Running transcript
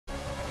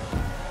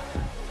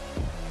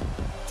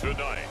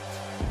Tonight,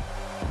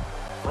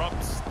 from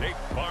State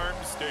Farm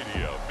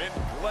Stadium in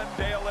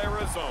Glendale,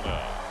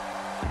 Arizona,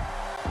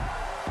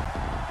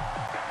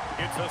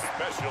 it's a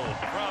special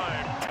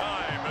prime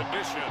time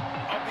edition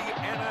of the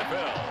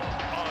NFL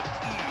on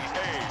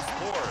EA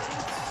Sports.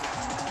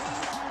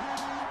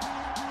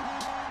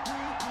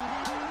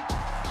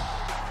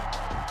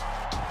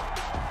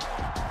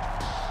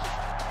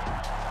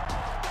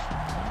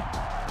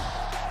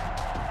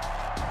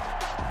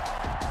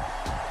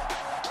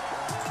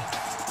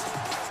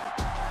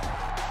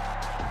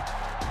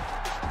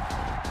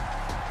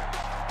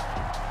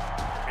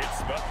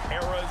 The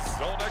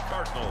Arizona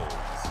Cardinals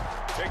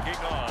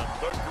taking on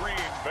the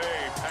Green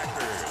Bay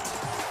Packers.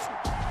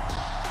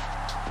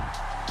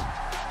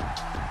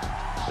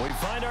 We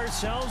find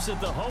ourselves at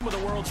the home of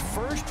the world's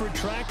first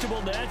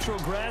retractable natural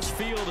grass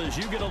field as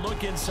you get a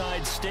look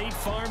inside State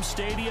Farm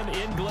Stadium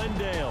in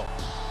Glendale.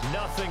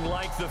 Nothing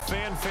like the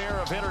fanfare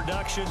of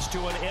introductions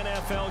to an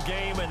NFL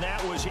game, and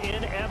that was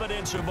in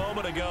evidence a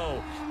moment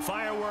ago.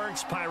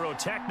 Fireworks,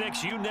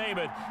 pyrotechnics, you name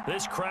it,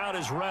 this crowd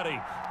is ready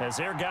as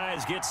their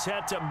guys get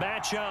set to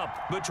match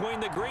up between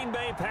the Green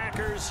Bay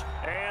Packers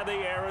and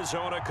the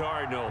Arizona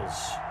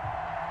Cardinals.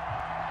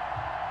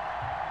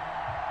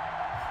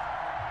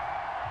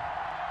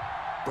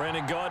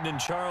 Brandon Gaudin and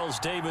Charles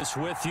Davis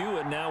with you,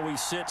 and now we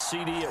sit,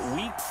 CD, at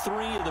week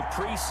 3 of the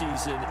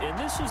preseason, and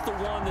this is the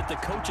one that the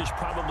coaches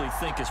probably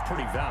think is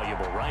pretty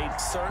valuable, right?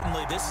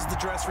 Certainly. This is the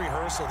dress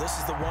rehearsal. This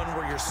is the one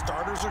where your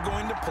starters are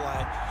going to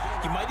play.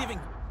 You might even...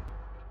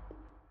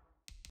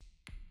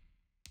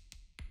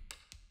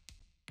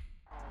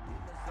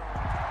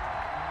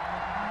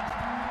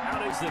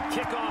 Out is the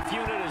kickoff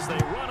unit as they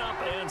run up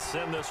and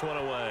send this one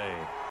away.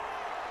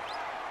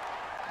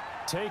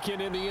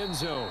 Taken in the end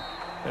zone.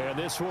 And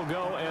this will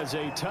go as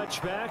a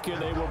touchback,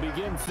 and they will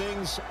begin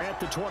things at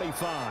the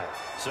 25.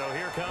 So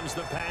here comes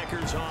the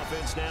Packers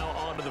offense now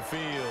onto the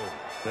field.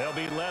 They'll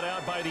be led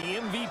out by the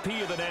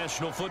MVP of the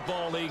National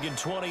Football League in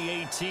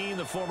 2018,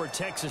 the former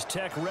Texas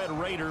Tech Red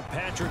Raider,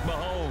 Patrick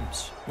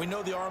Mahomes. We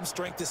know the arm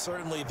strength is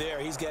certainly there.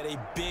 He's got a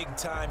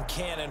big-time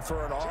cannon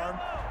for an arm,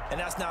 and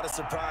that's not a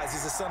surprise.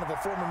 He's the son of a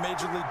former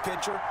Major League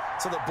pitcher,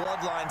 so the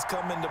bloodlines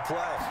come into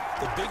play.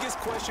 The biggest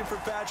question for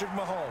Patrick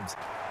Mahomes: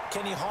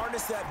 can he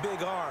harness that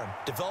big arm,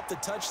 develop the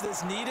touch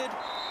that's needed,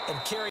 and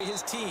carry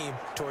his team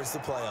towards the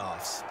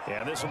playoffs?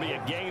 Yeah, this will be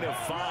a gain of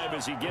 5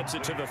 as he gets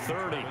it to the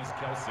 30.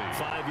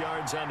 5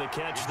 yards on the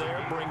catch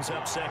there, brings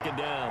up second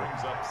down.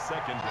 Brings up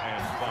 2nd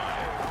and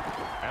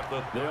 5. At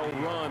the 30.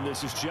 They'll run.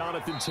 This is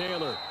Jonathan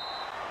Taylor.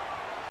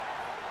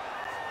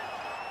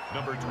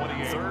 Number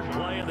 28. Third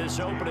play of this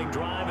opening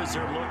drive as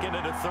they're looking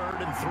at a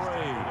 3rd and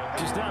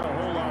 3. Just not a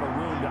whole lot of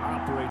room to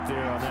operate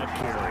there on that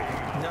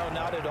carry. No,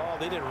 not at all.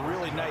 They did a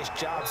really nice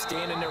job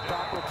staying in their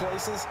proper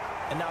places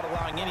and not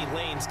allowing any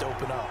lanes to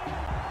open up.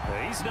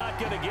 He's not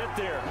going to get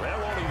there. That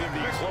won't even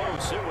be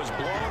close. It was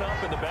blown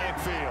up in the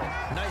backfield.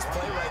 Nice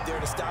play right there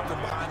to stop him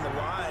behind the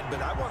line,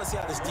 but I want to see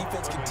how this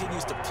defense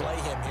continues to play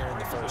him here in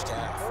the first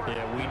half.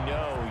 Yeah, we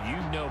know.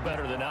 You know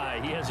better than I.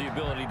 He has the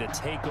ability to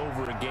take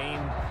over a game,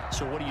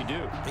 so what do you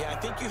do? Yeah, I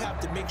think you have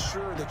to make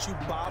sure that you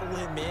bottle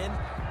him in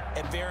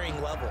at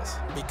varying levels,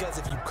 because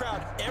if you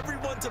crowd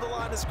everyone to the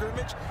line of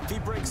scrimmage, if he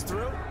breaks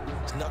through,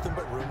 there's nothing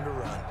but room to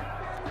run.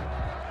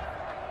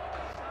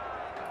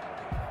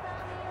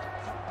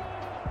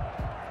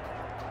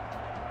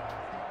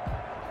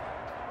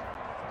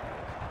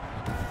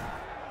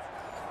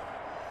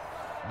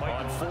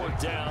 On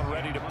 4th down,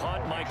 ready to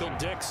punt, Michael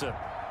Dixon.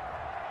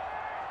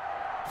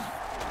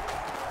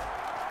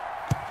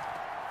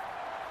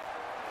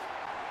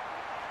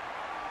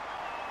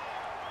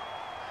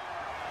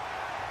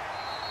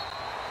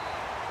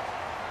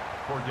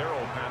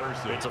 Cordero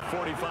Patterson. It's a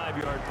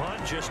 45-yard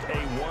punt, just a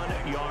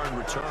 1-yard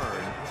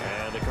return.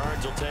 And the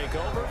Cards will take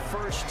over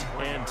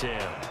 1st and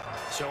 10.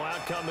 So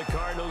out come the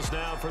Cardinals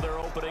now for their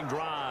opening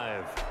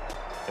drive.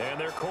 And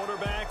their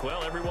quarterback,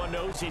 well, everyone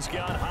knows he's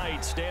got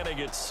height, standing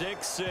at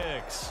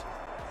 6'6".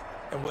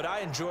 And what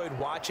I enjoyed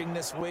watching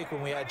this week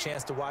when we had a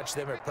chance to watch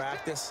them at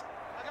practice,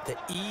 the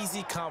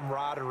easy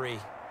camaraderie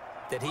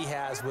that he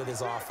has with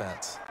his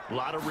offense. A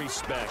lot of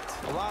respect.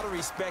 A lot of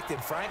respect,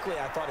 and frankly,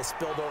 I thought it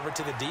spilled over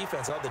to the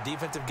defense. All the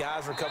defensive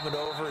guys were coming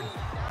over and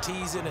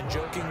teasing and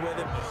joking with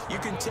him. You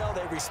can tell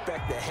they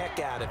respect the heck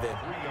out of him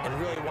and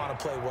really want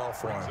to play well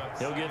for him.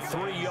 He'll get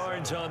 3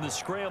 yards on the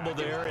scramble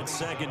there at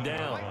 2nd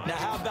down. Now,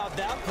 how about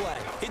that play?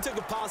 He took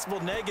a possible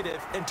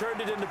negative and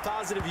turned it into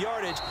positive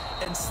yardage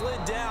and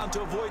slid down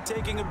to avoid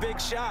taking a big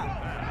shot.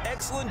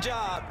 Excellent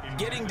job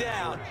getting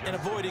down and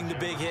avoiding the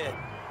big hit.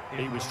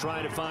 He was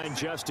trying to find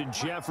Justin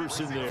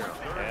Jefferson there,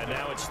 and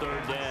now it's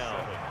 3rd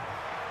down.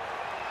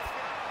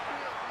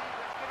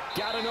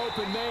 Got an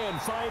open man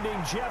finding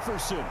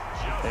Jefferson,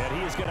 and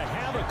he is going to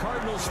have a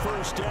Cardinals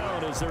 1st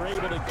down as they're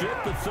able to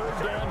get the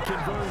 3rd down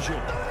conversion.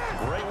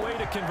 Great way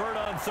to convert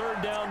on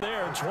 3rd down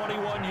there.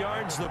 21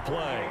 yards the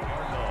play.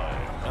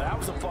 That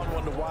was a fun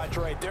one to watch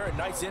right there. A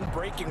nice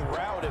in-breaking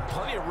route and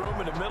plenty of room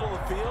in the middle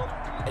of the field.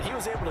 And he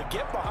was able to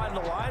get behind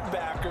the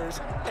linebackers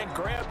and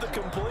grab the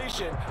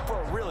completion for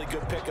a really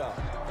good pickup.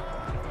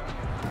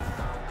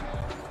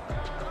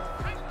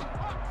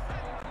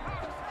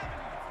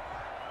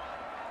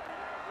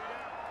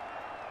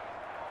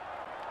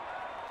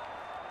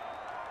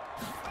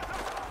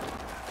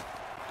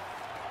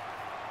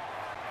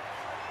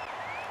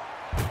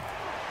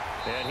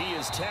 And he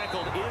is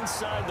tackled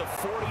inside the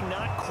 40,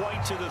 not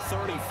quite to the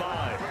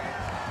 35.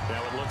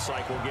 Now it looks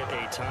like we'll get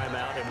a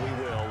timeout, and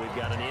we will. We've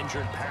got an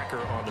injured Packer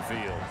on the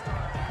field.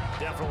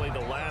 Definitely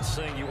the last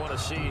thing you want to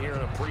see here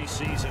in a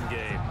preseason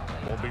game.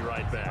 We'll be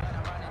right back.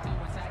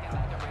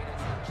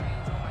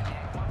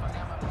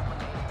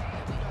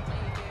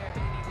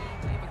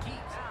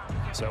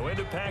 So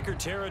into Packer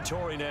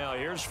territory now.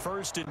 Here's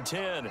 1st and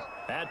 10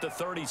 at the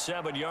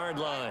 37-yard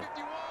line.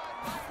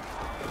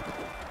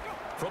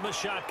 From the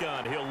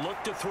shotgun, he'll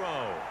look to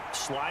throw.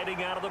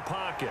 Sliding out of the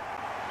pocket.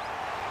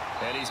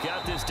 And he's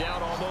got this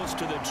down almost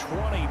to the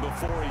 20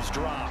 before he's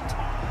dropped.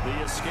 The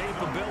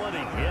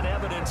escapability in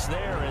evidence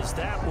there as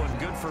that one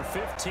good for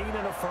 15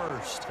 and a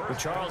first. But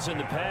Charles, in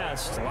the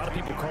past, a lot of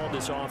people called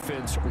this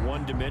offense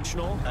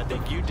one-dimensional. I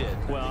think you did.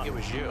 Well, I think it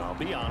was you. I'll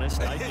be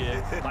honest, I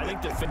did. I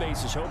think the fan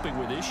base is hoping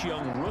with this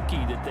young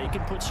rookie that they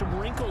can put some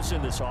wrinkles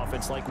in this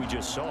offense like we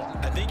just saw.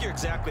 I think you're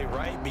exactly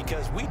right,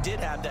 because we did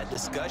have that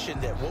discussion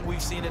that what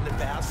we've seen in the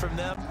past from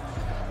them,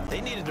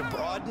 they needed to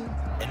broaden,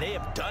 and they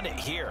have done it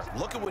here.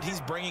 Look at what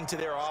he's bringing to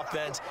their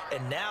offense,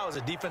 and now as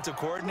a defensive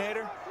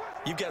coordinator,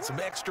 you've got some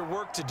extra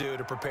work to do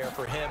to prepare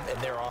for him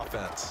and their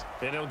offense.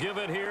 And he'll give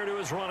it here to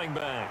his running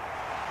back.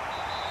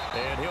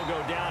 And he'll go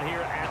down here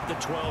at the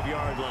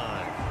 12-yard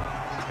line.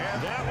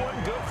 And that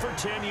one good for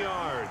 10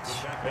 yards.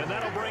 And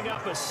that'll bring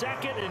up a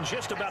second and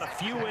just about a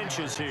few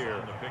inches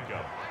here.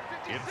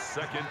 It's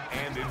 2nd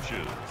and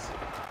inches.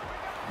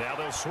 Now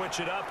they'll switch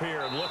it up here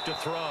and look to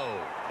throw.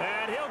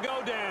 And he'll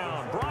go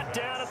down. Brought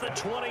down at the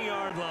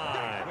 20-yard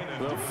line.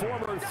 The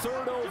former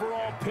 3rd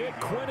overall pick,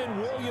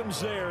 Quinnen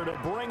Williams, there to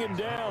bring him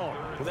down.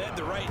 Well, they had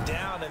the right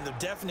down and the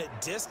definite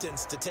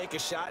distance to take a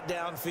shot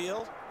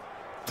downfield,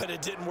 but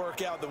it didn't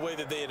work out the way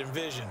that they had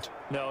envisioned.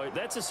 No,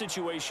 that's a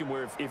situation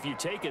where if you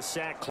take a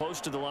sack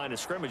close to the line of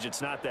scrimmage,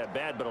 it's not that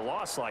bad, but a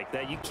loss like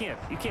that, you can't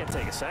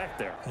take a sack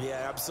there.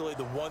 Yeah,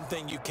 absolutely. The one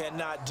thing you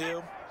cannot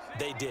do,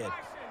 they did.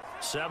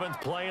 7th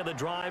play of the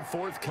drive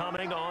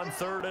forthcoming on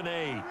 3rd and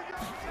 8.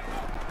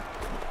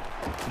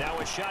 Now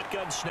a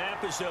shotgun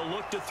snap as they'll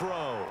look to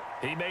throw.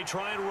 He may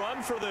try and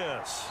run for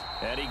this.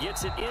 And he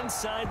gets it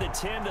inside the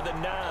 10 to the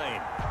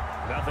 9.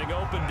 Nothing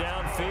open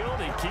downfield.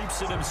 He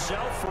keeps it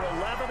himself for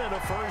 11 and a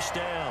first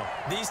down.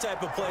 These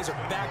type of plays are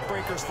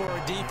backbreakers for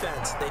a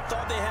defense. They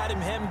thought they had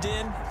him hemmed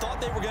in, thought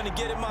they were going to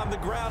get him on the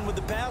ground with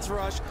the pass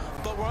rush,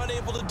 but were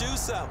unable to do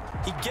so.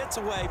 He gets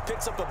away,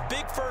 picks up a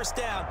big first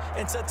down,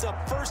 and sets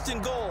up 1st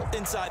and goal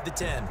inside the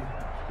 10.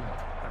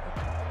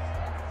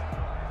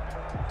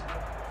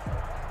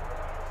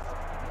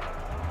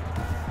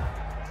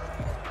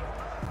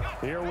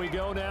 Here we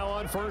go now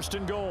on 1st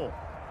and goal.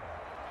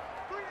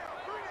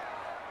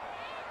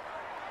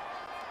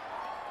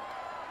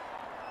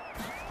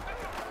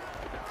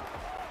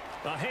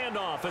 A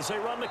handoff as they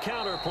run the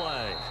counter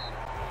play.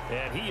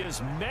 And he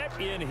is met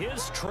in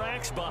his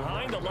tracks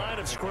behind the line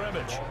of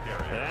scrimmage.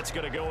 And that's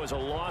going to go as a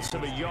loss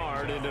of a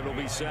yard, and it'll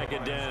be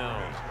 2nd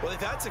down. Well, they've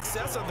had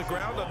success on the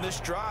ground on this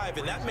drive,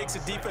 and that makes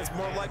a defense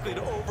more likely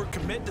to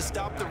overcommit to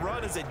stop the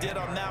run as they did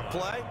on that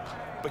play.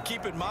 But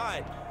keep in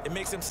mind, it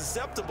makes them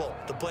susceptible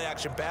to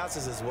play-action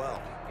passes as well.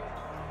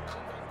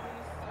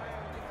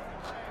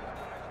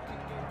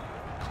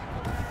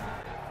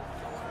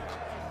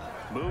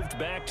 Moved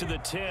back to the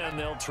 10.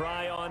 They'll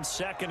try on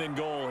 2nd and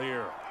goal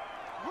here.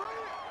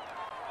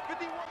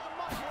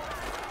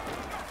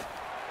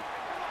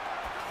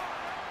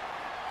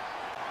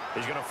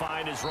 He's going to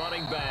find his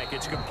running back.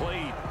 It's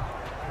complete.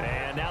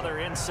 And now they're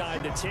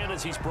inside the 10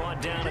 as he's brought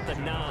down at the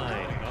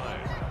 9.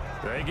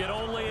 They get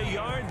only a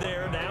yard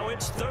there. Now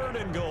it's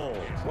 3rd and goal.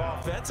 Well,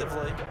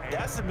 offensively,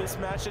 that's the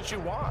mismatch that you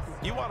want.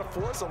 You want to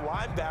force a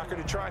linebacker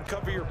to try and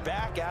cover your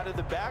back out of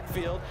the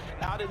backfield,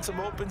 out in some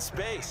open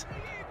space.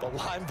 But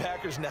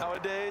linebackers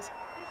nowadays,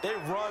 they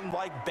run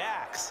like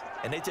backs,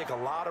 and they take a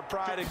lot of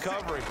pride in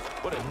covering.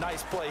 What a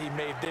nice play he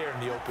made there in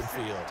the open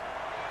field.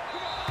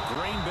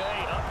 Green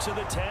Bay up to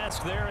the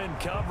task there in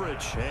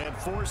coverage and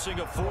forcing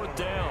a 4th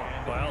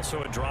down. Well,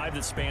 so a drive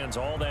that spans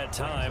all that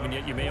time, and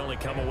yet you may only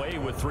come away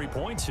with 3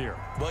 points here.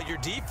 Well, your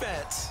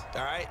defense,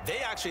 all right, they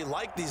actually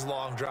like these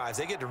long drives.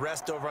 They get to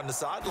rest over on the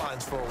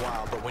sidelines for a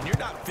while. But when you're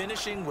not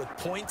finishing with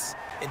points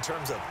in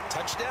terms of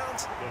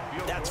touchdowns,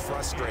 that's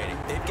frustrating.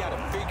 They've got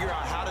to figure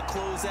out how to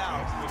close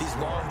out these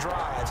long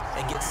drives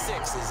and get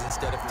 6s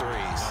instead of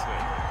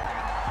 3s.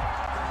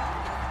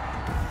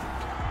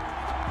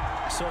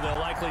 So they'll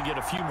likely get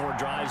a few more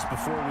drives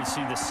before we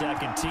see the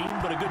second team,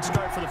 but a good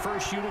start for the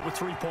first unit with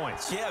 3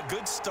 points. Yeah,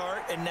 good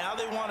start, and now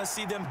they want to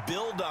see them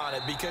build on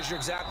it because you're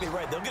exactly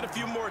right. They'll get a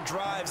few more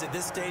drives at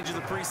this stage of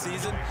the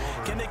preseason.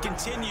 Can they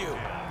continue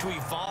to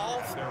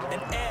evolve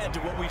and add to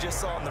what we just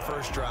saw in the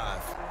first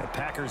drive? The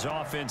Packers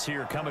offense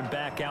here coming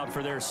back out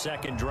for their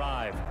second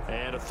drive.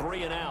 And a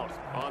 3 and out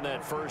on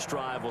that first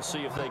drive. We'll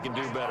see if they can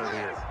do better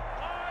here.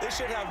 They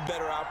should have a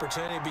better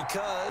opportunity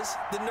because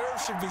the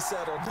nerves should be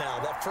settled now.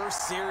 That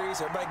first series,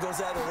 everybody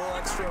goes out a little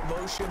extra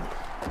emotion.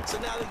 So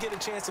now they get a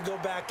chance to go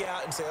back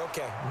out and say,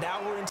 okay,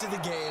 now we're into the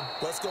game.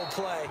 Let's go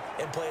play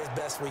and play as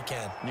best we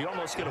can. You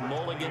almost get a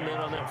mulligan then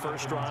on that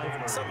first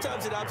drive?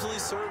 Sometimes it absolutely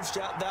serves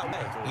you out that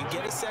way. You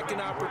get a second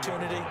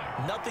opportunity.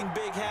 Nothing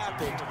big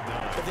happened.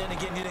 But then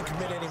again, you didn't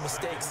commit any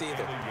mistakes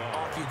either.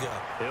 Off you go.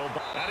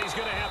 And he's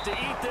going to have to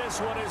eat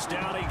this one as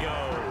down he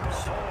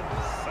goes.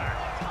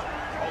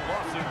 A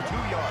loss of 2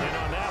 yards. And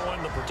on that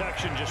one, the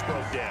protection just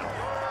broke down.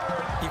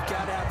 You've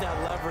got to have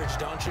that leverage,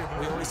 don't you?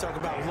 We always talk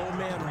about low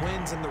man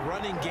wins in the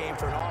running game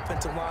for an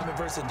offensive lineman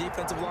versus a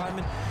defensive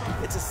lineman.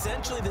 It's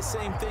essentially the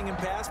same thing in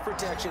pass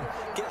protection.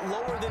 Get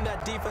lower than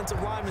that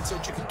defensive lineman so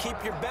that you can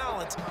keep your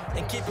balance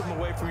and keep him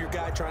away from your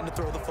guy trying to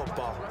throw the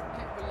football.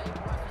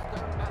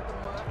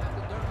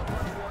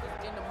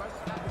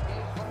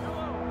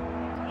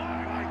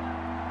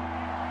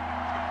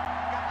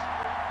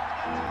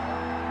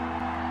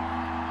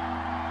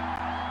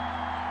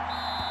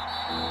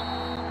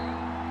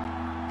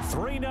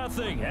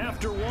 Nothing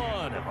after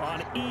one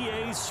on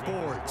EA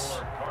Sports.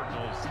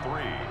 Cardinals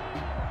 3,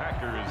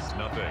 Packers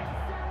nothing.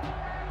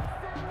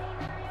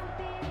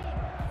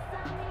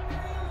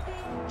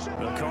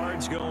 The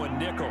Cards going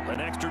nickel. An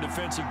extra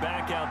defensive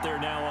back out there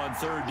now on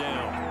third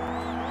down.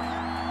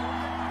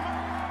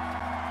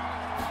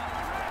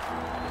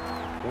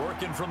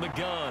 Working from the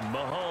gun,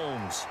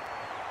 Mahomes.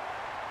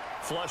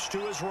 Flush to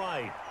his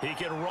right. He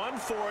can run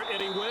for it,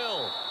 and he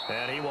will.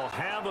 And he will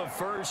have a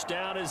first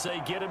down as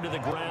they get him to the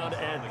ground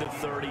at the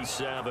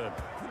 37.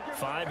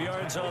 5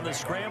 yards on the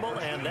scramble,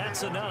 and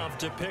that's enough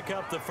to pick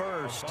up the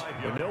first.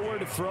 With nowhere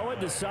to throw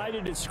it,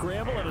 decided to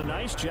scramble, and a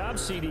nice job,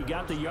 CD.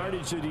 Got the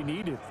yardage that he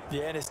needed.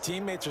 Yeah, and his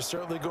teammates are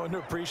certainly going to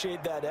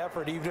appreciate that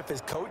effort, even if his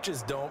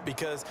coaches don't,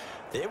 because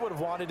they would have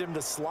wanted him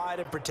to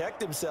slide and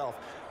protect himself.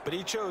 But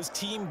he chose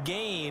team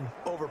gain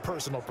over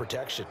personal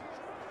protection.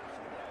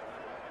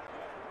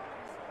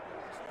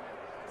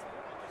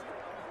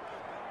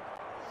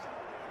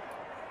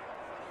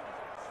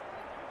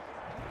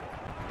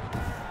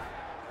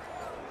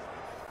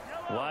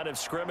 Line of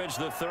scrimmage,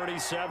 the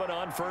 37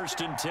 on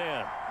 1st and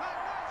 10.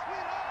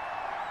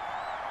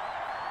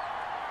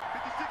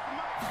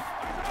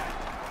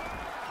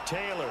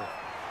 Taylor.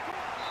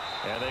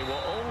 And they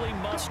will only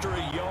muster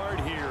a yard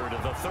here to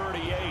the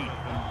 38.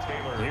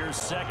 Here's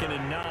 2nd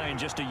and 9,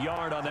 just a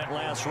yard on that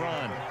last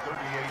run.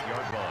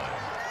 38-yard line.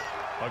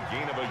 A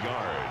gain of a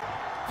yard.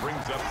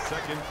 Brings up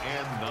 2nd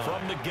and 9.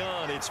 From the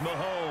gun, it's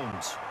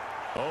Mahomes.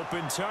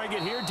 Open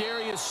target here,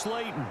 Darius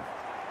Slayton.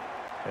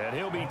 And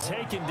he'll be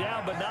taken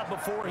down, but not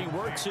before he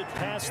works it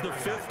past the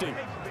 50.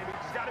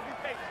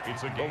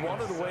 But one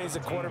of the ways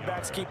the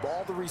quarterbacks keep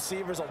all the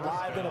receivers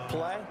alive in a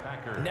play,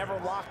 never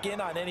lock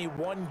in on any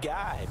one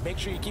guy. Make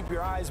sure you keep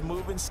your eyes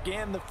moving,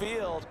 scan the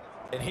field.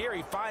 And here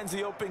he finds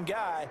the open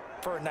guy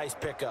for a nice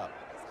pickup.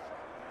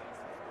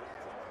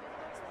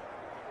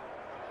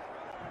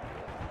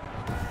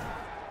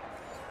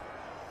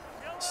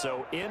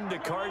 So into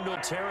Cardinal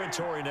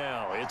territory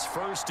now. It's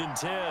 1st and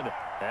 10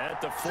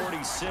 at the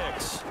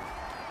 46.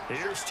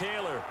 Here's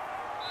Taylor.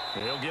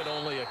 He'll get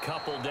only a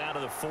couple down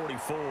to the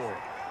 44.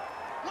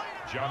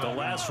 The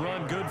last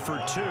run good for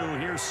 2.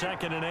 Here's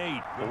 2nd and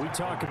 8. When we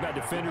talk about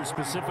defenders,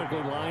 specifically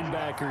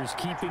linebackers,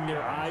 keeping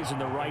their eyes in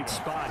the right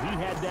spot, he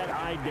had that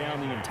eye down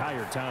the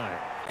entire time.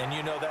 And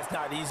you know that's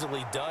not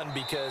easily done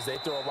because they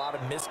throw a lot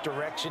of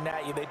misdirection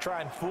at you. They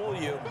try and fool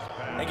you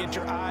and get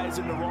your eyes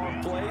in the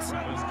wrong place.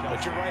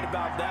 But you're right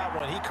about that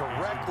one. He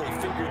correctly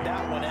figured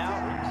that one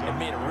out and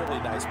made a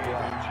really nice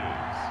play.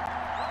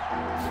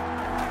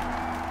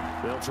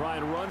 They'll try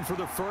and run for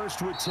the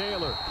first with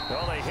Taylor.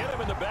 Well, they hit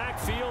him in the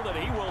backfield, and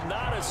he will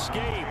not escape.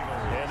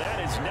 And that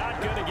is not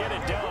going to get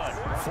it done.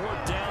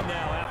 4th down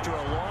now after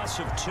a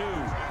loss of 2.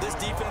 This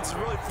defense is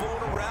really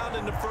flown around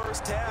in the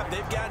first half.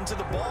 They've gotten to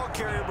the ball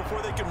carrier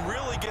before they can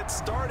really get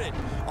started.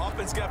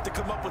 Offense got to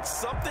come up with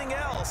something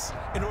else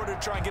in order to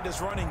try and get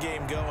this running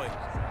game going.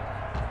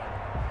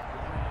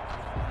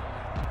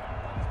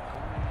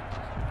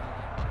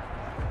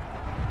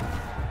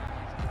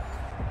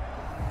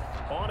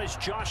 Is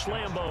Josh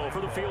Lambo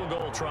for the field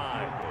goal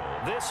try.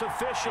 This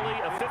officially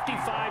a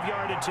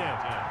 55-yard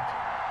attempt.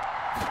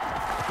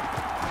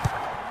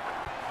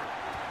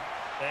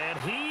 And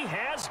he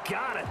has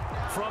got it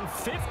from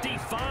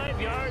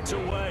 55 yards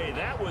away.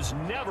 That was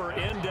never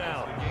in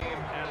doubt. Game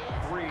at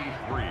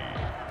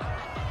 3-3.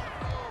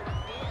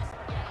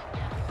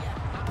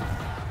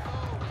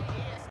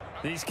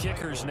 These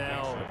kickers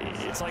now,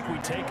 it's like we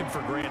take them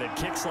for granted.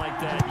 Kicks like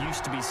that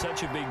used to be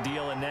such a big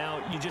deal, and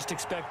now you just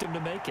expect them to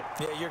make it.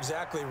 Yeah, you're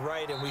exactly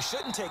right, and we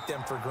shouldn't take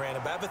them for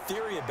granted, but I have a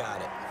theory about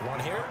it. You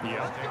want to hear it?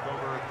 Yeah.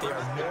 They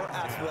are more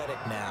athletic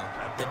now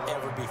than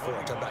ever before.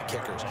 Talk about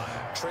kickers.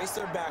 Trace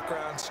their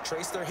backgrounds,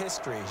 trace their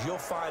histories. You'll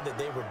find that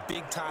they were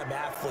big-time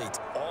athletes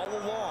all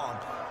along,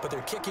 but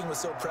their kicking was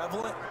so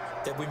prevalent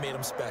that we made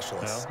them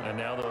specialists. Well, and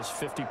now those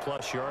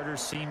 50-plus yarders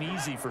seem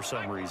easy for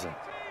some reason.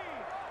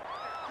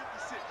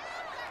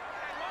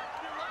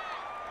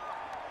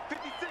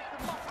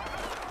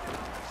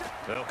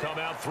 They'll come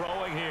out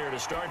throwing here to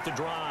start the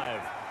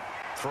drive.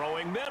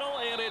 Throwing middle,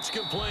 and it's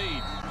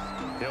complete.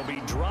 He'll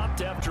be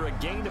dropped after a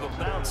gain of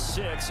about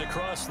 6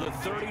 across the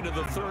 30 to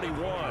the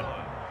 31.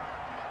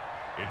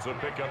 It's a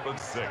pickup of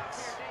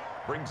 6.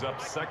 Brings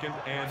up 2nd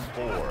and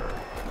 4.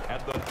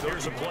 At the 30.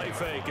 Here's a play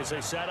fake as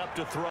they set up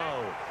to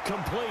throw.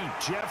 Complete.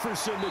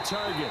 Jefferson the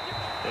target.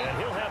 And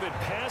he'll have it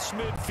past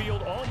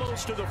midfield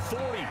almost to the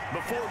 40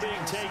 before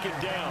being taken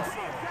down.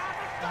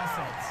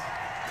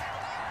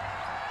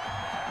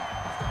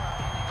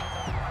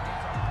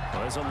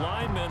 As a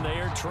lineman, they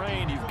are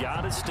trained. You've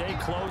got to stay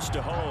close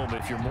to home.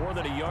 If you're more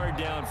than a yard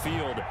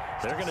downfield,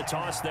 they're going to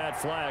toss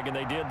that flag, and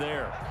they did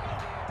there.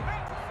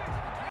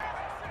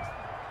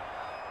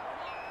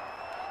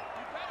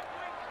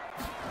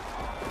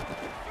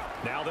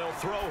 Now they'll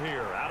throw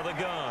here out of the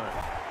gun.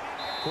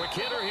 Quick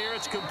hitter here.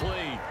 It's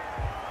complete.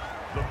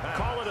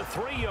 Call it a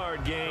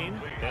 3-yard gain,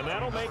 and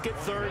that'll make it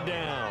 3rd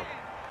down.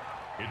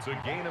 It's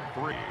a gain of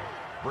 3.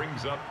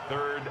 Brings up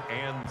 3rd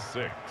and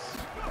 6.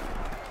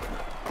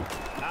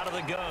 Out of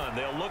the gun,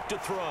 they'll look to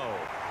throw.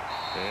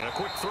 And a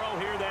quick throw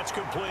here, that's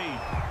complete.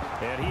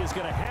 And he is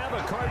going to have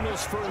a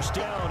Cardinals first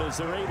down as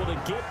they're able to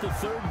get the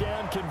 3rd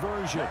down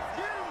conversion.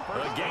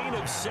 A gain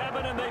of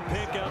 7, and they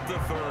pick up the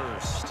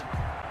first.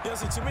 You don't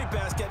see too many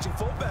pass-catching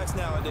fullbacks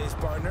nowadays,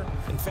 partner.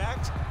 In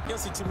fact, you don't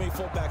see too many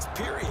fullbacks,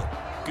 period.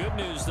 Good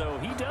news, though,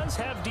 he does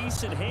have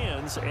decent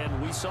hands, and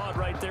we saw it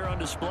right there on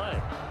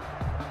display.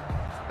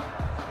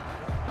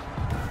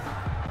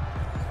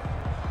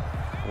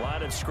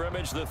 Line of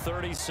scrimmage, the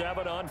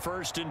 37 on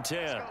 1st and 10.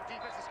 Let's go,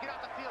 defense. Let's get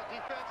out the field,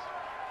 defense.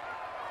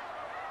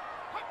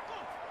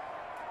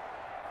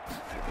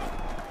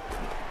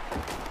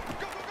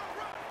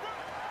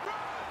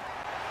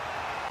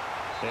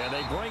 And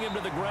they bring him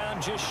to the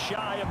ground just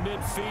shy of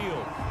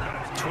midfield.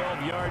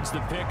 12 yards to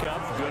pick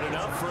up. Good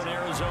enough for an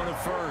Arizona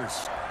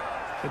first.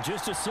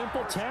 Just a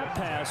simple tap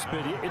pass,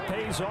 but it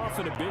pays off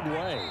in a big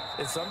way.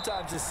 And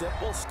sometimes the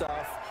simple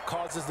stuff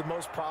causes the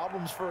most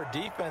problems for a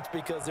defense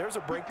because there's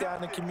a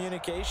breakdown in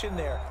communication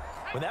there.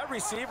 When that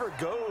receiver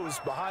goes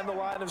behind the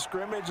line of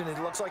scrimmage and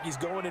it looks like he's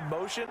going in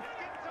motion,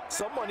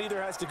 someone either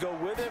has to go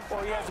with him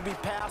or he has to be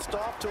passed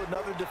off to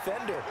another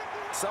defender.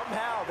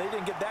 Somehow they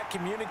didn't get that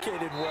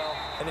communicated well,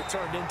 and it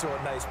turned into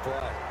a nice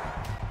play.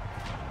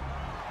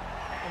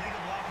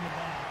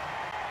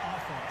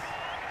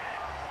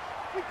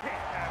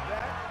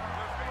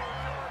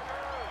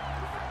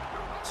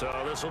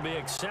 So this will be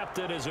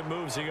accepted as it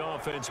moves the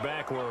offense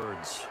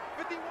backwards.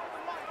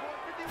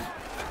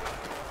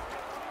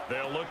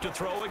 They'll look to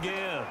throw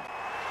again.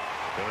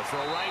 Going to throw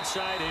right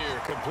side here,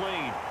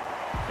 complete.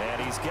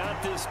 And he's got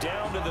this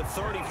down to the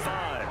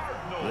 35.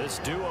 This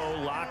duo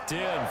locked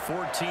in,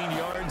 14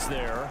 yards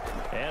there,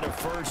 and a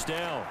first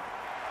down.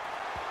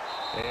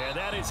 And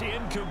that is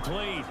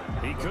incomplete.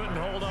 He couldn't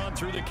hold on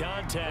through the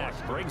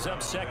contact. Brings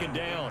up 2nd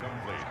down.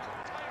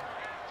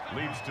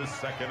 Leads to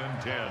 2nd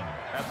and 10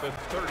 at the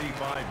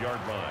 35-yard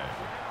line.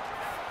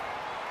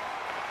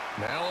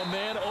 Now a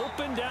man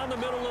open down the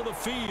middle of the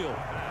field.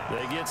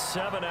 They get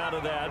 7 out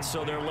of that,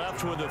 so they're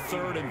left with a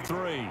 3rd and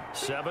 3.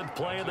 7th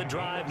play of the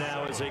drive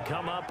now as they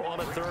come up on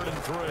a 3rd and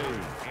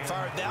 3.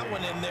 Fired that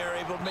one in there,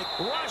 able to make...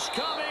 Rush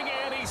coming,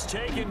 and he's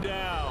taken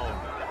down.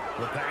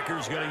 The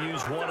Packers going to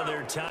use one of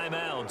their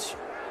timeouts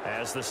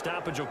as the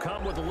stoppage will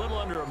come with a little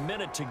under a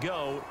minute to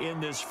go in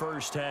this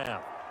first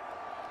half.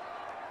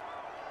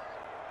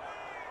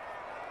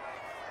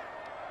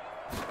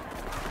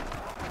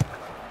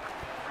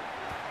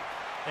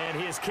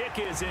 And his kick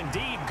is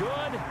indeed good.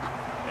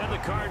 And the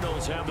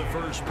Cardinals have the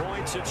first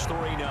points. It's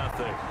 3-0.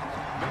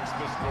 Makes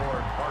the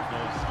score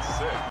Cardinals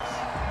 6.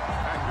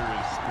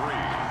 Packers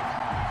 3.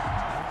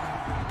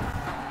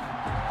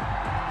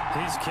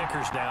 These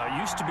kickers now, it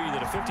used to be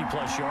that a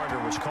 50-plus yarder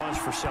was cause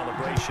for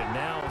celebration.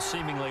 Now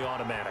seemingly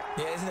automatic.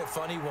 Yeah, isn't it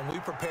funny when we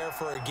prepare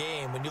for a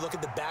game, when you look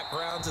at the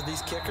backgrounds of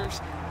these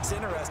kickers, it's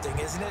interesting,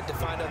 isn't it, to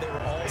find out they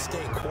were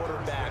all-state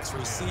quarterbacks,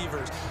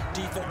 receivers,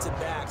 defensive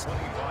backs,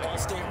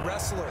 all-state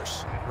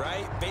wrestlers,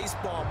 right?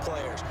 Baseball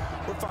players.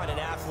 We're finding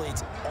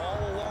athletes all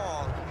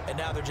along, and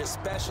now they're just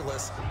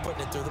specialists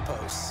putting it through the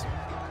posts.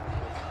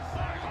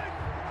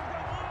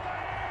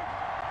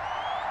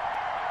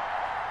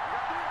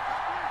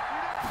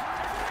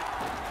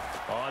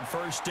 On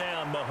first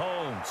down,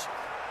 Mahomes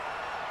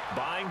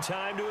buying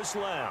time to his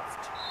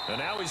left. And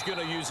now he's going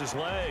to use his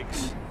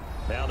legs.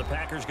 Now the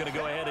Packers going to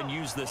go ahead and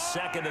use the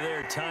 2nd of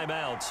their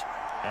timeouts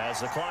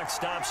as the clock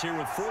stops here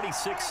with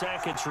 46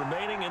 seconds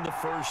remaining in the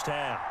first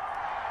half.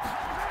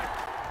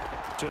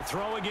 To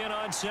throw again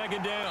on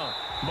 2nd down.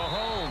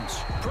 Mahomes.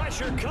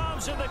 Pressure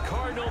comes, and the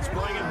Cardinals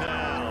bring him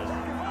down.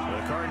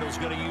 The Cardinals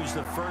going to use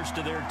the first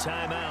of their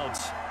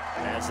timeouts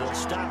as they'll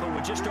stop it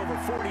with just over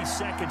 40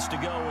 seconds to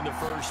go in the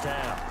first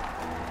half.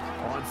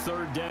 On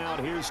 3rd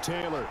down, here's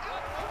Taylor.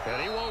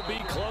 And he won't be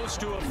close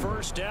to a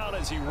first down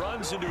as he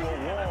runs into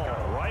a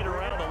wall right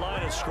around the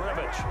line of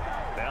scrimmage.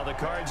 Now the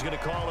Cards going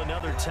to call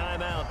another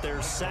timeout, their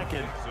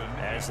 2nd,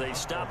 as they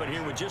stop it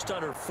here with just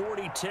under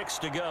 40 ticks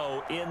to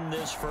go in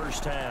this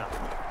first half.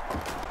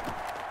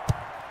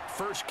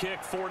 first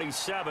kick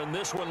 47.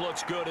 This one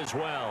looks good as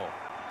well.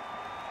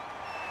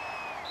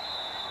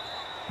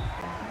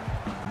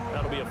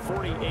 That'll be a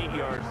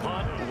 48-yard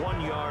punt,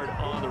 1 yard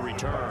on the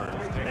return.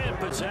 And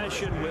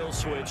possession will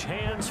switch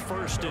hands,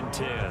 1st and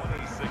 10.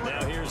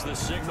 Now here's the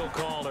signal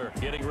caller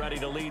getting ready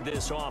to lead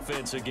this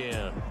offense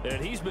again.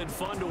 And he's been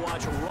fun to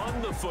watch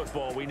run the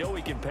football. We know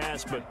he can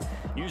pass, but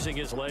using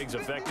his legs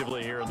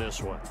effectively here in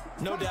this one.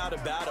 No doubt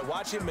about it.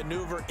 Watch him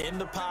maneuver in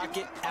the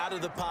pocket, out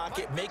of the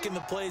pocket, making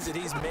the plays that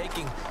he's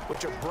making,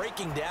 which are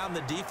breaking down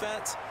the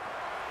defense.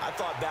 I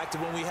thought back to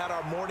when we had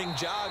our morning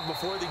jog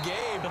before the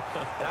game,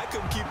 and I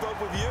couldn't keep up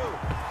with you.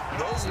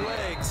 Those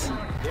legs,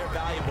 they're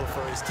valuable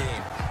for his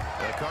team.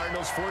 The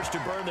Cardinals forced to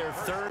burn their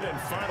 3rd and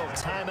final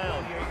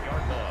timeout.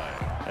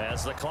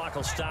 As the clock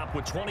will stop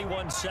with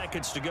 21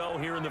 seconds to go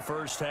here in the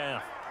first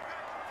half.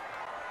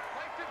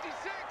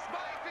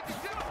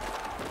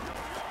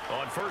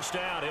 On first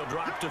down, he'll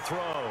drop to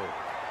throw.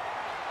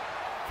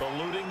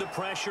 Eluding the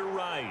pressure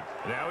right.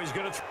 Now he's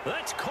going to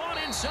that's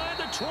caught inside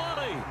the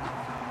 20.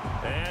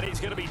 And he's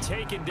going to be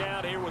taken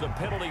down here with a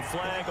penalty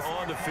flag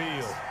on the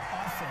field.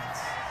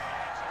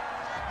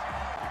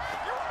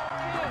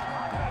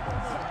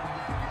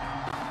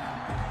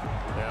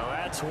 Now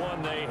that's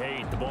one they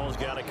hate. The ball's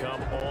got to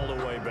come all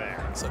the way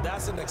back. So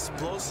that's an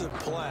explosive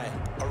play,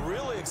 a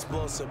really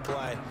explosive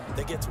play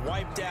that gets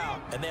wiped out,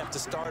 and they have to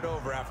start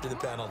over after the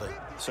penalty.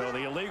 So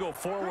the illegal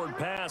forward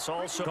pass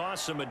also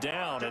costs them a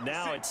down, and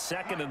now it's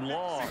 2nd and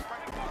long.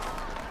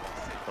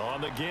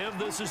 On the give,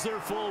 this is their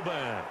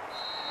fullback.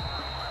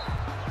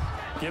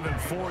 Give him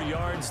 4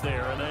 yards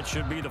there, and that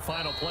should be the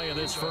final play of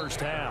this first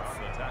half.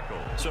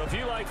 So if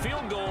you like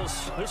field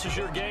goals, this is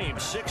your game.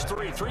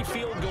 6-3, 3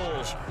 field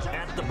goals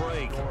at the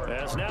break.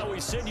 As now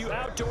we send you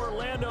out to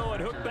Orlando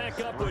and hook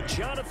back up with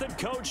Jonathan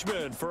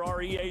Coachman for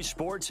our EA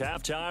Sports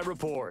Halftime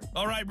Report.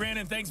 All right,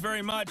 Brandon, thanks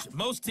very much.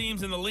 Most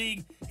teams in the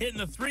league hitting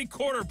the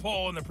 3-quarter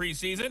pole in the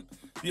preseason.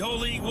 The whole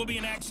league will be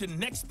in action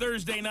next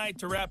Thursday night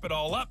to wrap it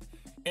all up.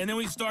 And then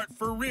we start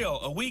for real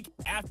a week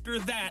after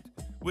that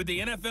with the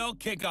NFL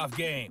kickoff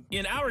game.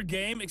 In our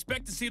game,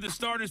 expect to see the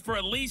starters for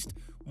at least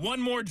one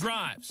more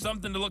drive,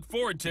 something to look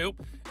forward to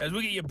as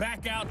we get you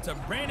back out to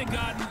Brandon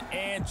Godden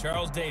and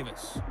Charles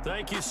Davis.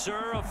 Thank you,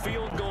 sir. A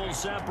field goal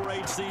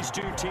separates these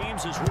two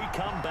teams as we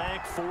come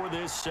back for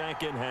this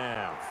second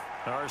half.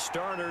 Our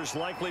starters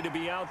likely to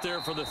be out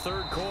there for the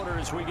 3rd quarter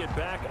as we get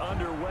back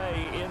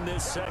underway in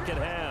this second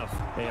half.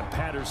 And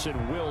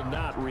Patterson will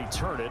not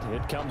return it.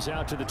 It comes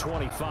out to the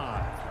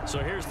 25. So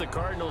here's the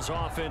Cardinals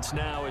offense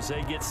now as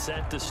they get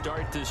set to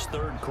start this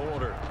 3rd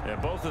quarter. And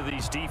both of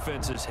these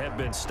defenses have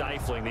been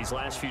stifling these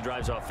last few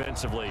drives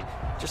offensively.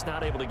 Just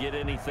not able to get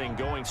anything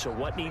going. So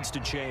what needs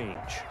to change?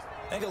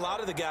 I think a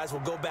lot of the guys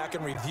will go back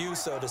and review,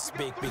 so to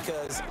speak,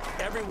 because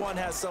everyone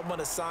has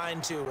someone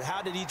assigned to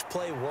how did each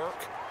play work.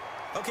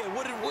 Okay,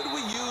 what did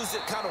we use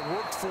that kind of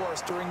worked for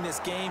us during this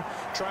game?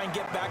 Try and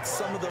get back to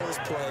some of those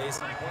plays,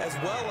 as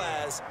well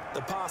as the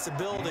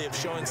possibility of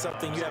showing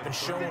something you haven't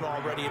shown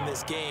already in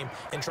this game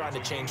and trying to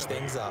change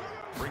things up.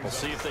 We'll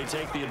see if they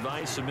take the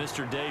advice of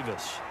Mr.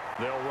 Davis.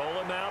 They'll roll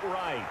him out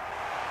right.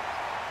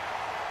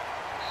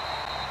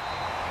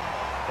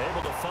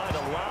 Able to find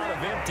a lot of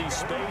empty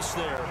space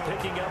there,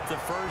 picking up the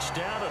first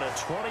down and a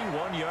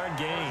 21-yard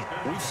gain.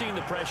 We've seen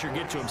the pressure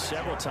get to him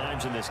several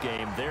times in this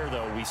game. There,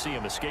 though, we see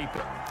him escape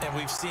it. And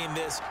we've seen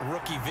this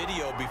rookie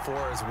video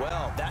before as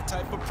well. That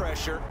type of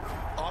pressure,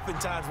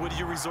 oftentimes, what do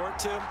you resort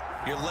to?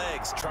 Your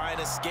legs, try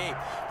and escape.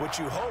 What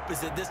you hope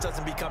is that this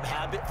doesn't become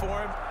habit for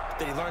him,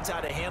 that he learns how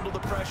to handle the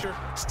pressure,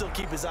 still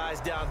keep his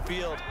eyes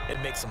downfield,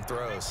 and make some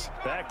throws.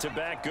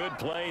 Back-to-back good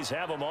plays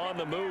have him on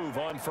the move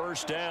on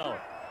first down.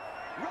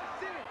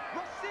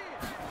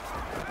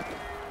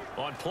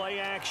 On play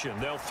action,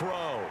 they'll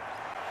throw.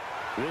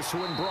 This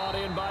one brought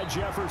in by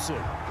Jefferson.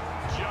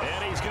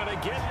 And he's going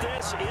to get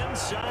this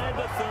inside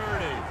the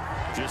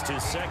 30. Just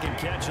his 2nd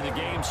catch of the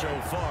game so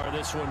far.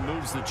 This one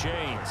moves the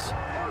chains.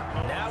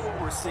 Now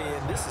what we're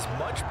seeing, this is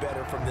much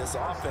better from this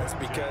offense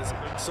because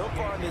so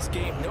far in this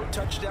game, no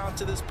touchdown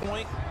to this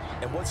point.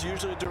 And what's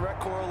usually a direct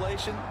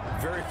correlation?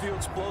 Very few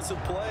explosive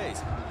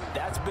plays.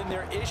 That's been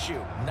their issue.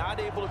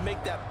 Not able to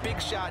make that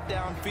big shot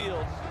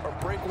downfield or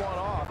break one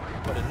off,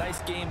 but a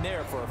nice game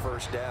there for a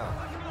first down.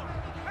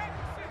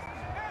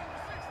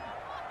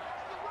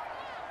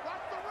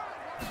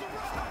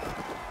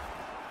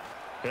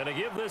 Gonna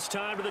give this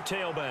time to the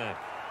tailback.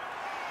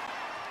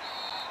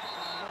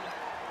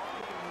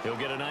 He'll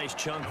get a nice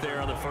chunk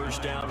there on the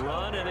first down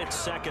run, and it's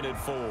 2nd and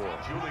 4.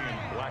 Julian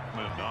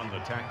Blackman on the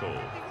tackle.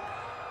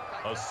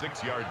 A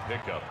 6-yard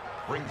pickup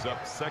brings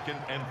up 2nd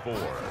and 4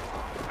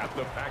 at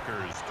the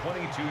Packers'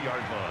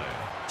 22-yard line.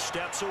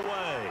 steps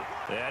away.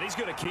 And he's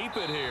going to keep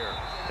it here.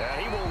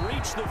 And he will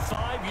reach the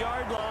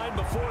 5-yard line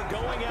before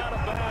going out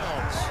of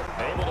bounds.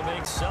 Able to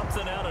make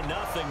something out of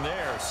nothing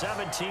there.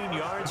 17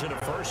 yards and a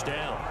first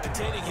down.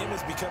 Containing him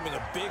is becoming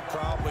a big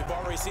problem. We've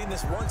already seen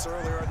this once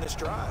earlier in this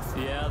drive.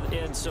 Yeah,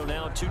 and so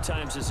now 2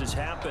 times this has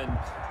happened.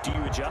 Do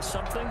you adjust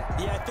something?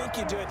 Yeah, I think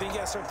you do. I think you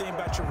got to start thinking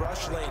about your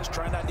rush lanes.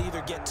 Try not to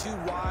either get too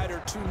wide or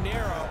too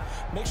narrow.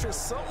 Make sure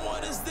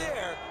someone is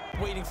there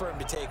waiting for him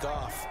to take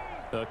off.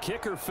 A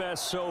kicker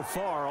fest so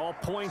far, all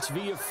points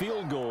via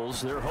field goals.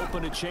 They're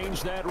hoping to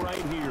change that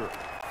right here.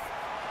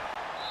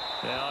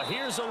 Now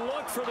here's a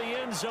look for the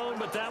end zone,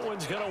 but that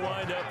one's going to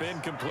wind up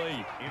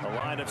incomplete. The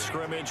line of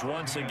scrimmage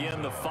once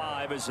again the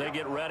 5 as they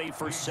get ready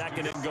for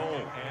 2nd and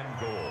goal.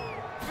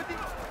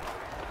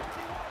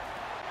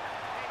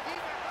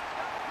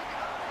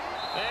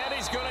 And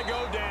he's going to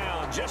go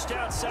down just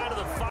outside of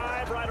the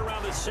 5, right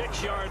around the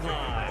 6-yard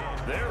line.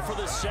 There for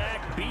the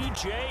sack,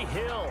 B.J.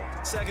 Hill.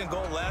 2nd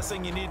goal, last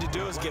thing you need to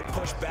do is get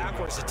pushed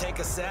backwards to take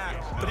a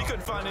sack. But he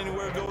couldn't find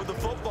anywhere to go with the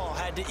football,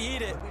 had to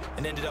eat it,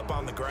 and ended up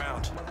on the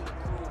ground.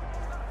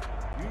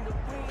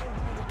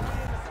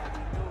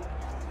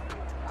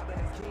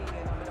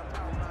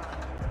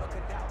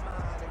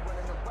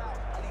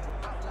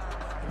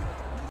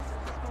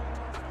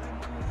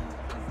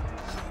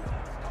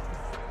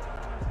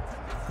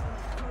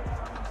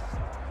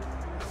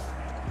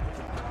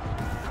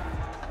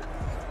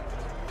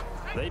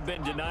 They've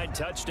been denied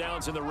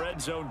touchdowns in the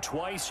red zone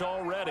twice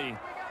already.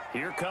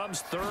 Here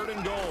comes 3rd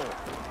and goal.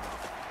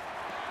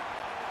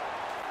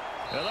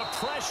 And the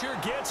pressure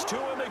gets to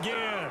him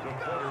again. The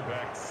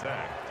quarterback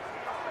sacked.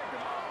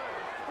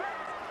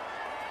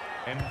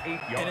 An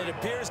 8-yard. And it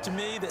appears to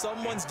me that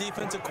someone's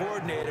defensive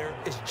coordinator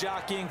is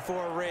jockeying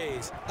for a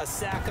raise. A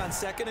sack on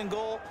 2nd and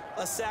goal,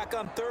 a sack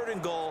on 3rd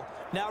and goal.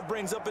 Now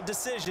brings up a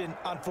decision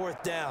on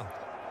 4th down.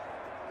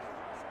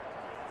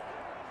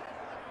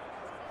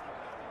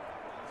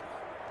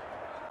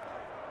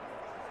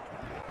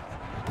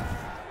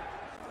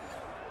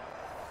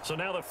 So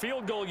now the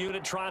field goal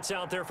unit trots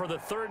out there for the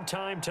 3rd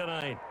time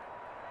tonight.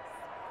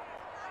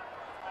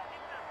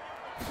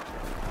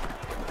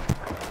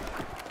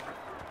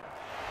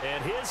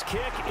 And his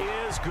kick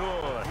is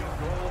good.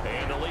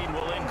 And the lead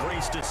will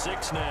increase to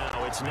 6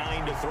 now. It's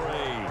 9-3.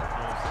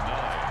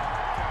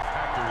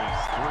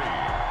 Packers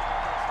 3.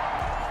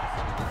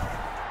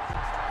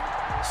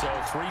 So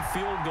 3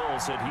 field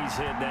goals that he's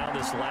hit now.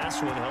 This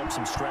last one helps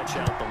him stretch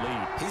out the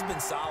lead. He's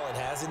been solid,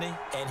 hasn't he?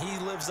 And he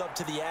lives up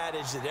to the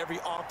adage that every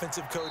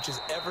offensive coach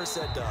has ever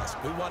said to us.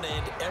 We want to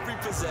end every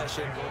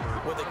possession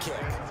with a kick,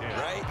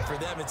 right? For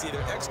them, it's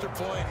either extra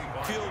point,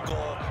 field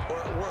goal, or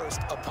at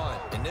worst, a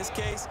punt. In this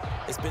case,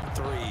 it's been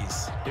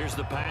 3s. Here's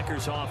the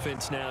Packers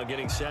offense now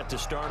getting set to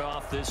start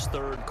off this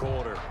 3rd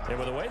quarter. And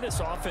with the way this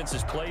offense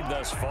has played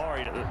thus far,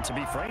 to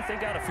be frank, they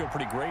got to feel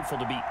pretty grateful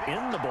to be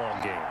in the ball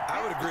game.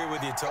 I would agree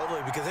with you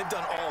totally, because they've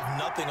done all of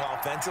nothing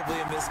offensively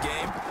in this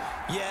game,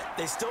 yet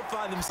they still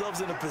find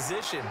themselves in a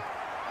position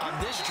on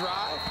this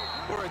drive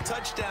where a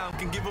touchdown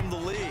can give them the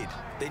lead.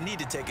 They need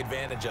to take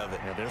advantage of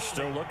it. Yeah, they're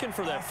still looking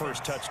for that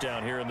first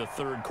touchdown here in the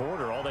 3rd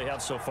quarter. All they have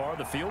so far,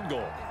 the field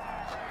goal.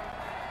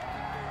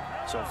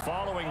 So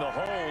following the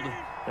hold,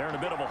 they're in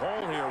a bit of a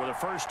hole here with a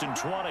 1st and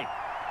 20.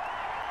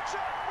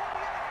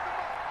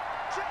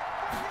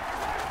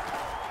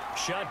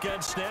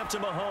 Shotgun snap to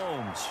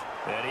Mahomes.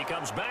 And he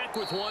comes back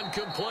with one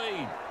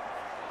complete.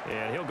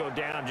 And he'll go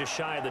down just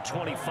shy of the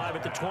 25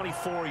 at the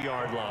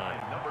 24-yard line.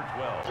 Number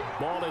 12.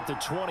 Ball at the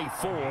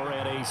 24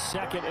 and a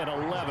 2nd and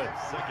 11.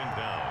 2nd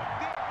down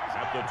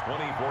at the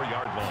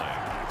 24-yard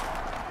line.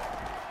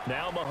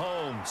 Now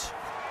Mahomes.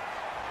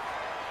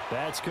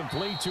 That's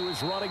complete to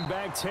his running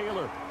back,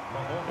 Taylor.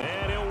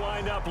 And he'll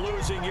wind up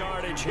losing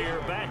yardage here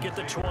back at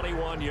the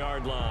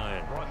 21-yard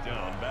line. Brought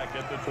down back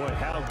at the Boy,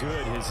 how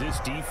good has this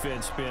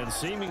defense been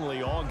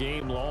seemingly all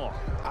game long?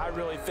 I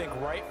really think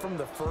right from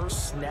the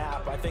first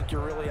snap, I think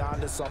you're really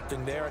onto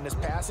something there. In this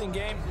passing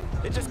game,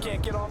 it just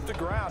can't get off the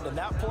ground. And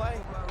that play,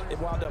 it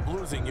wound up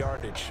losing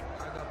yardage.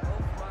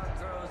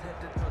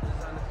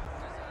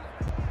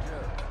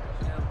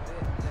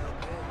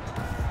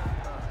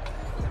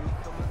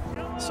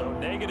 So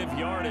negative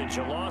yardage,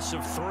 a loss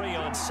of 3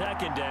 on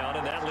 2nd down,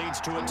 and that leads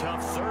to a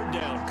tough 3rd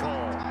down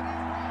call.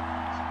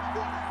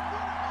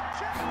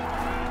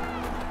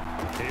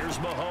 Here's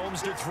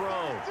Mahomes to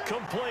throw.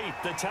 Complete,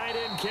 the tight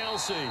end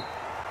Kelsey.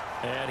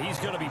 And he's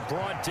going to be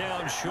brought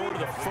down short of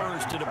the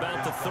 1st at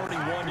about the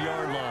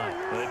 31-yard line.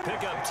 They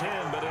pick up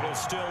 10, but it'll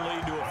still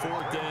lead to a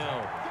 4th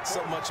down.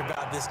 So much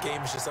about this game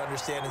is just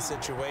understanding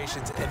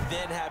situations and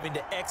then having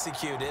to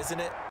execute, isn't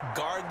it?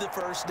 Guard the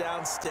 1st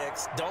down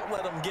sticks. Don't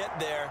let them get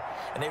there.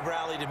 And they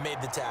rallied and made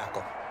the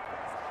tackle.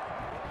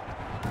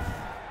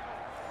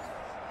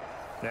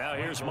 Now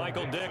here's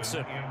Michael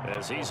Dixon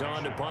as he's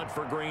on to punt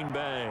for Green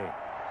Bay.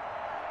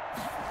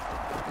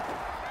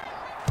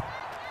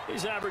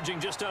 He's averaging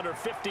just under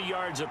 50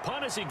 yards a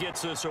punt as he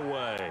gets this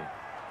away.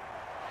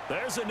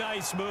 There's a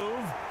nice move.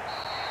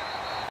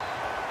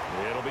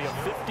 It'll be a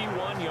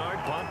 51-yard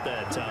punt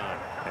that time.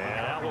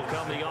 And out will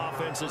come the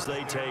offense as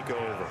they take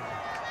over.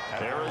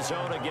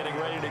 Arizona getting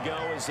ready to go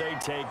as they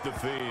take the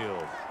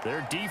field.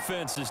 Their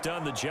defense has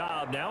done the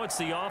job. Now it's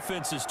the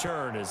offense's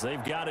turn as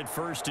they've got it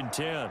 1st and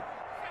 10.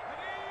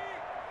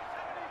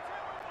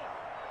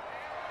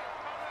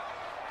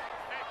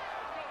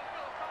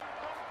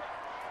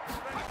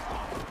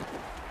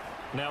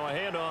 Now a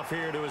handoff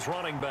here to his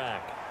running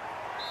back.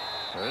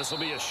 This will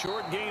be a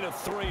short gain of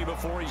 3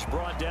 before he's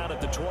brought down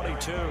at the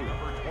 22.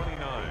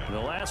 The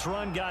last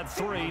run got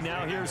 3.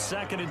 Now here's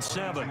 2nd and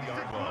 7.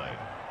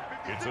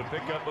 It's a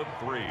pickup of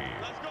 3.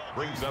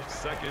 Brings up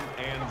 2nd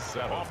and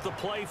 7. Off the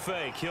play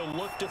fake, he'll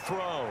look to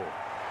throw.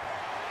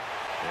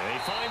 And he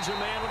finds a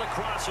man on a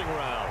crossing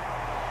route.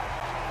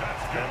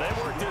 And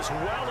they work this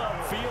well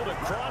upfield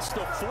across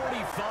the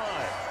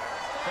 45.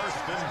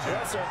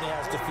 That certainly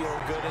has to feel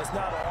good. It's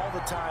not all the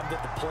time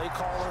that the play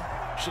caller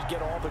should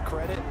get all the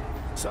credit.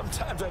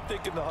 Sometimes I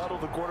think in the huddle,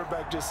 the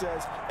quarterback just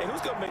says, hey,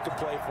 who's going to make a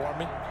play for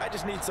me? I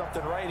just need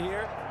something right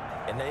here.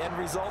 And the end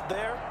result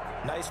there,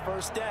 nice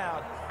first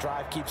down.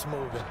 Drive keeps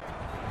moving.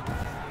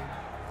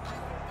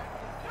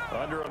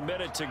 Under a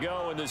minute to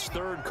go in this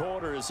 3rd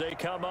quarter as they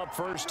come up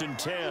 1st and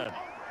 10.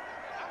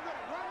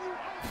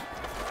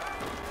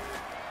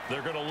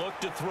 They're going to look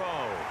to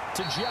throw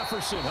to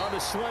Jefferson on the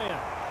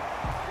slant.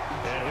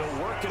 And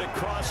he'll work it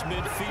across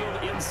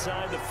midfield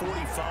inside the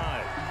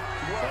 45.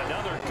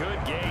 Another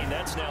good gain.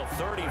 That's now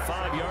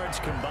 35 yards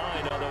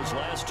combined on those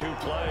last 2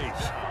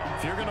 plays.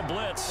 If you're going to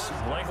blitz,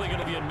 likely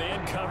going to be in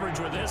man coverage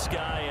with this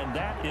guy, and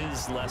that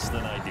is less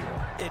than ideal.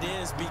 It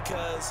is,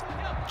 because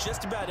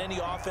just about any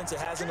offense that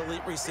has an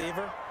elite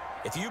receiver,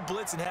 if you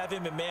blitz and have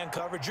him in man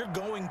coverage, you're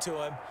going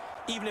to him,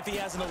 even if he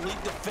has an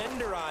elite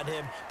defender on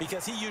him,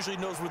 because he usually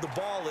knows where the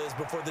ball is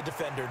before the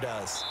defender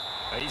does.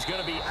 He's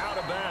going to be out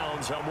of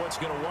bounds on what's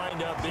going to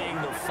wind up being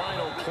the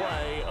final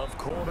play of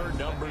quarter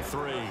number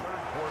 3.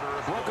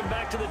 Welcome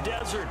back to the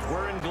desert.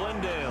 We're in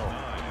Glendale.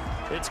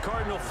 It's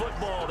Cardinal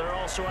football. They're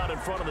also out in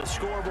front of the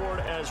scoreboard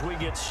as we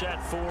get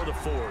set for the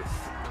 4th.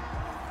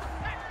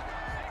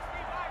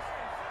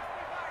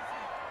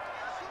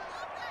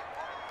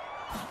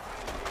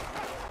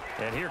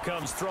 And here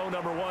comes throw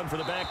number 1 for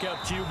the backup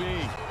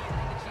QB.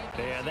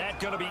 And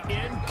that's going to be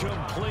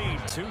incomplete.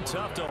 Too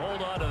tough to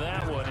hold on to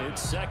that one.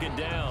 It's 2nd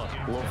down.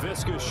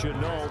 Laviska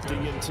Shenault, the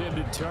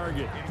intended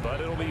target, but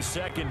it'll be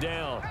 2nd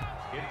down.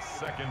 It's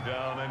 2nd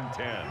down and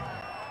 10.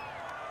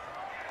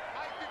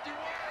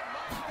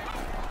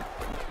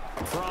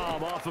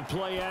 From off of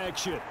play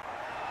action.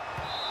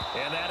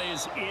 And that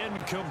is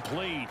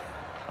incomplete.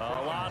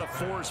 A lot of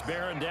force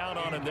bearing down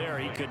on him there.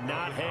 He could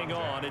not hang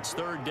on. It's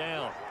 3rd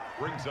down.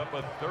 Brings up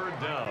a 3rd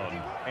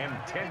down and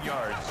 10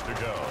 yards to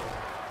go.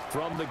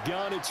 From the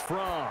gun, it's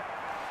From.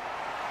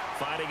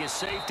 Finding a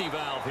safety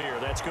valve here.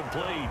 That's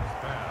complete.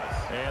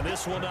 And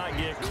this will not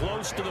get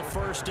close to the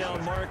 1st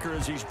down marker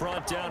as he's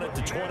brought down at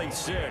the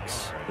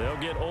 26. They'll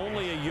get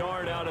only a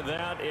yard out of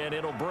that, and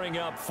it'll bring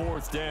up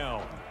 4th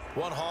down.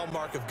 One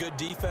hallmark of good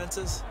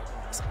defenses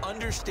is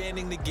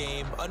understanding the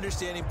game,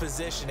 understanding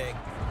positioning,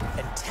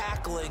 and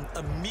tackling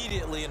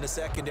immediately in the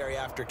secondary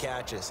after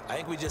catches. I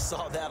think we just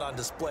saw that on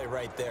display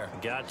right there.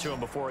 Got to him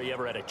before he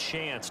ever had a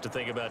chance to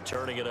think about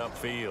turning it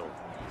upfield.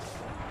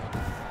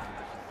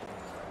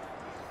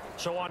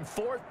 So on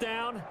 4th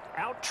down,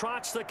 out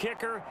trots the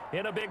kicker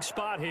in a big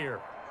spot here.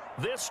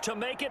 This to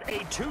make it a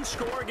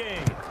 2-score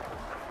game.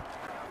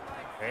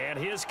 And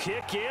his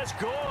kick is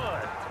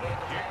good.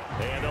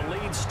 And the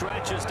lead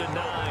stretches to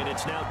 9.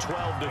 It's now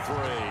 12-3.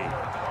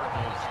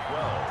 Cardinals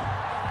 12.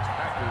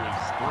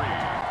 Packers 3.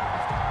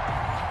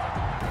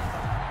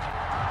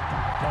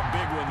 A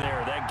big one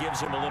there. That gives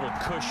him a little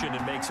cushion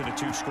and makes it a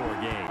 2-score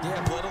game.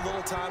 Yeah, but a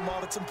little time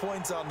off with some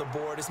points on the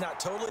board. It's not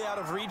totally out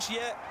of reach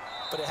yet,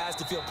 but it has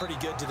to feel pretty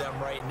good to them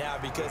right now,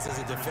 because as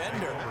a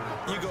defender,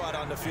 you go out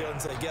on the field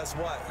and say, guess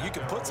what? You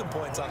can put some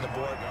points on the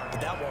board,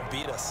 but that won't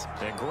beat us.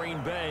 And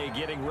Green Bay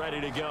getting ready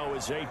to go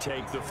as they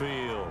take the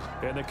field.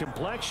 And the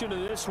complexion of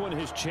this one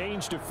has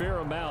changed a fair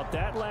amount.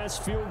 That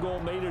last field goal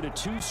made it a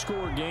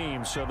 2-score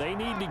game, so they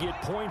need to get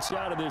points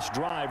out of this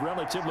drive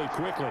relatively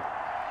quickly.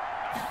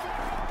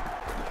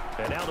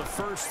 And now the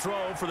first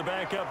throw for the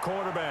backup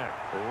quarterback.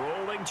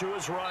 Rolling to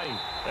his right.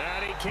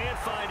 And he can't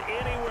find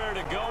anywhere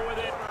to go with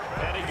it.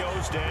 And he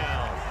goes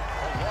down.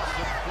 A loss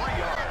of 3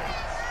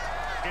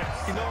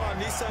 yards. You know, on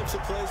these types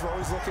of plays, we're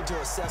always looking to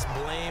assess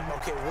blame.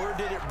 Okay, where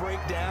did it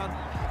break down?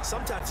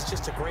 Sometimes it's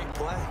just a great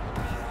play.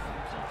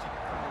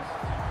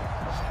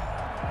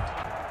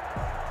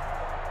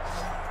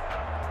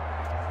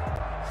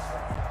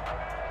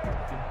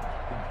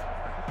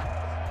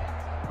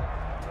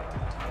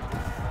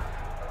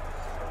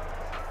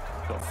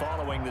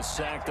 Following the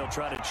sack, they'll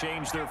try to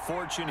change their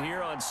fortune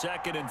here on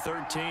 2nd and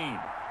 13.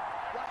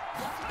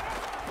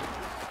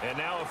 And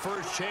now a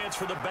first chance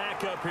for the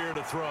backup here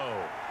to throw.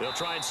 They'll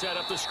try and set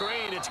up the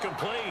screen. It's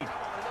complete.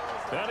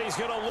 And he's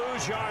going to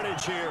lose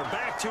yardage here.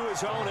 Back to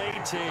his own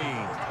 18.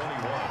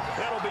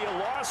 That'll be a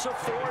loss of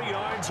 4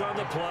 yards on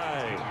the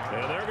play.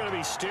 And they're going to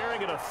be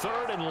staring at a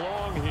 3rd and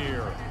long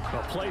here.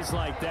 Well, plays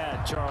like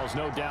that, Charles,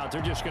 no doubt,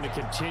 they're just going to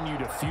continue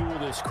to fuel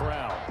this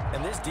crowd.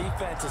 And this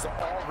defense is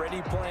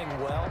already playing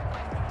well,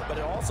 but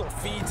it also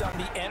feeds on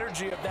the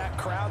energy of that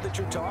crowd that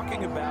you're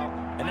talking about,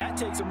 and that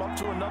takes them up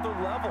to another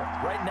level.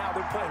 Right now,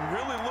 they're playing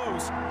really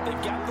loose.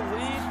 They've got the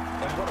lead,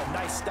 and what a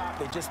nice stop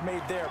they just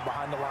made there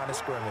behind the line of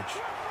scrimmage.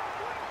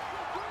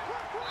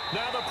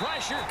 Now the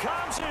pressure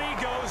comes, and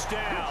he goes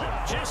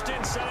down. Just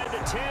inside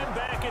the 10,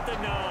 back at the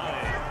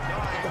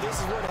 9. But this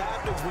is what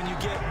happens when you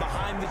get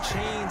behind the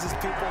chains, as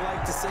people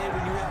like to say.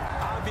 When you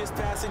have obvious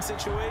passing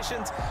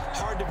situations,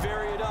 hard to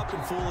vary it up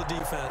and fool a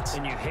defense.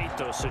 And you hate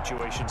those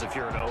situations if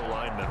you're an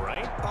O-lineman,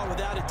 right? Oh,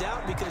 without a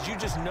doubt, because you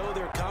just know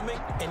they're coming,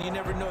 and you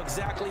never know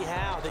exactly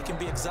how. They can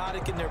be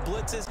exotic in their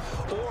blitzes,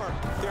 or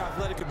their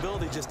athletic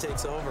ability just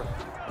takes over.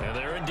 And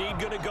they're indeed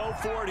going to go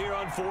for it here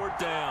on 4th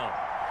down.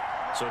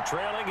 So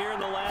trailing here in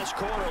the last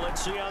quarter,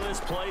 let's see how this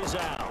plays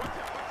out.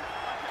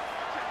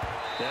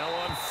 Now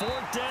on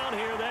 4th down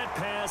here, that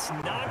pass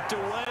knocked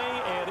away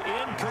and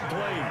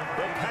incomplete.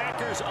 The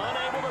Packers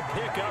unable to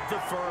pick up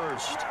the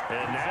first.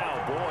 And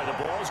now, boy,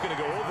 the ball's going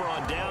to go over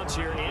on downs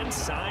here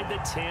inside the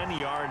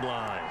 10-yard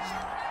line.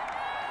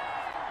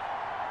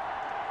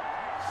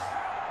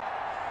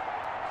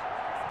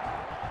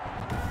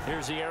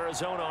 Here's the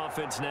Arizona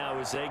offense now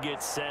as they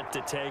get set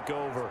to take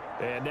over.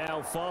 And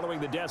now following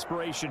the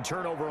desperation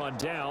turnover on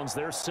downs,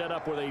 they're set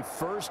up with a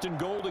 1st and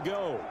goal to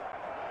go.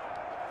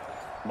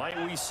 Might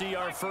we see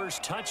our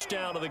first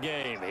touchdown of the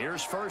game?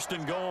 Here's 1st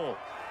and goal.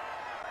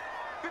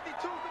 52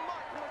 the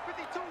mark,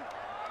 52.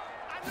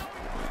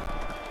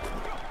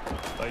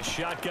 A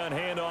shotgun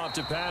handoff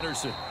to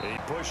Patterson. He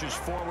pushes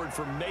forward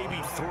for maybe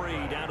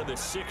 3 down to the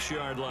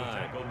 6-yard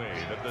line.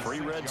 3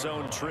 red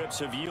zone trips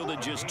have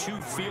yielded just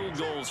 2 field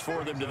goals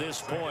for them to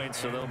this point,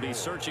 so they'll be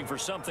searching for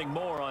something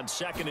more on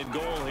 2nd and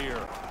goal here.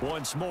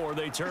 Once more,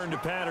 they turn to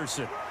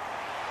Patterson.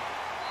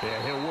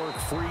 Yeah, he'll work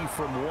free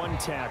from 1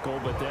 tackle,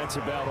 but that's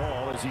about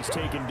all as he's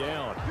taken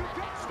down.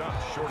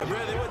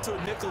 They went to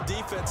a nickel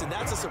defense, and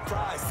that's a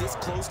surprise this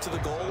close to the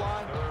goal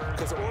line,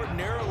 because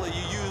ordinarily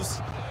you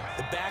use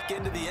the back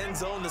end of the end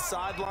zone, the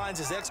sidelines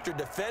as extra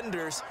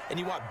defenders, and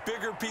you want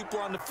bigger people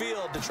on the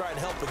field to try and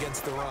help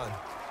against the run.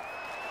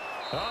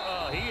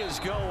 He is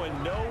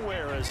going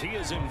nowhere as he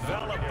is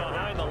enveloped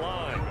behind the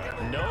line.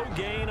 No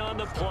gain on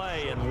the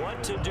play, and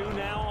what to do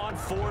now on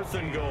 4th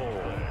and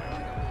goal.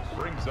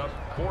 Brings up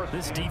 4th.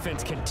 This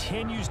defense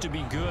continues to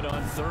be good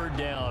on 3rd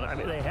down. I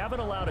mean, they haven't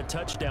allowed a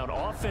touchdown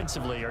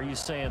offensively. Are you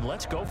saying,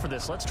 let's go for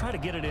this? Let's try to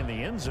get it in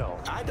the end zone.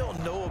 I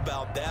don't know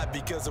about that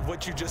because of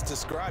what you just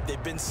described.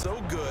 They've been so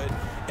good,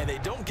 and they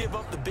don't give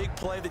up the big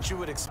play that you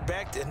would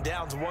expect in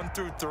downs 1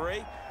 through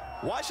 3.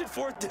 Why should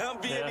 4th down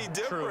be any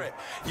different?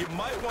 True. You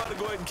might want to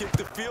go ahead and kick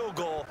the field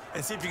goal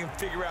and see if you can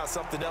figure out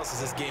something else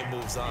as this game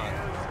moves on.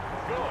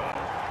 Good.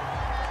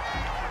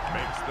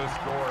 Makes the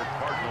score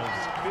Cardinals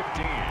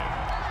 15.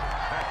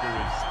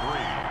 Packers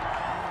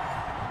 3.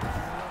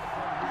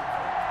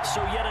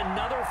 So yet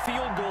another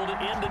field goal to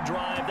end a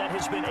drive. That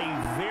has been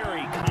a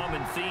very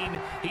common theme.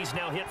 He's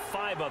now hit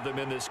 5 of them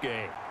in this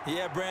game.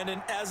 Yeah,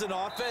 Brandon, as an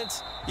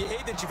offense, you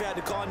hate that you've had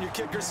to call on your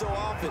kicker so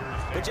often,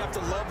 but you have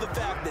to love the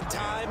fact that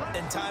time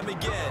and time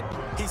again,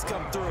 he's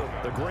come through.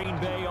 The Green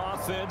Bay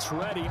offense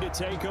ready to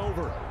take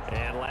over.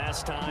 And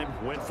last time,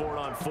 went for it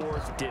on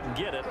 4th, didn't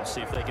get it. Let's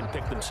see if they can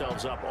pick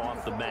themselves up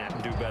off the mat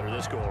and do better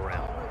this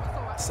go-around.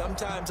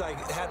 Sometimes I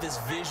have this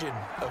vision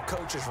of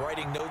coaches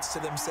writing notes to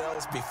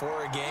themselves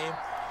before a game.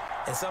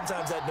 And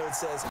sometimes that note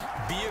says,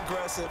 be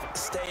aggressive,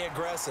 stay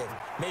aggressive.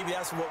 Maybe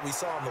that's what we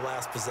saw in the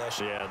last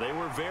possession. Yeah, they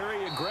were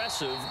very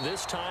aggressive.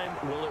 This time,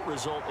 will it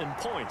result in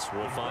points?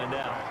 We'll find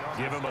out.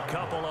 Give him a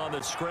couple on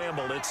the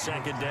scramble. It's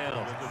 2nd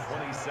down. The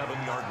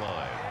 27-yard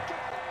line.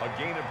 A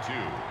gain of 2.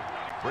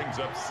 Brings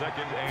up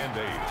 2nd and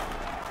 8.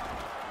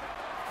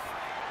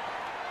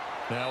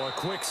 Now a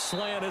quick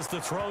slant as the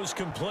throw's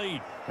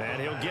complete.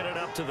 And he'll get it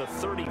up to the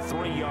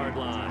 33-yard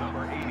line.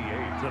 Number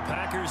 88. The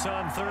Packers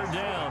on 3rd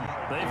down.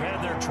 They've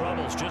had their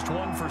troubles, just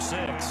 1 for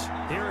 6.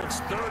 Here it's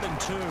 3rd and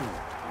 2.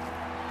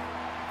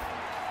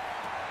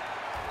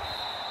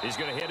 He's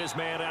going to hit his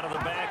man out of the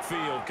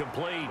backfield,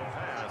 complete.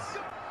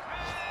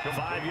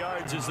 5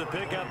 yards is the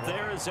pickup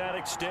there as that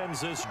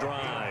extends this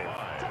drive.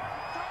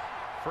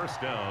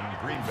 1st down,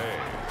 Green Bay.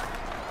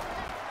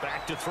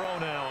 Back to throw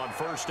now on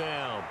 1st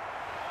down.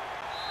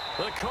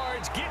 The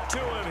Cards get to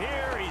him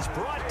here. He's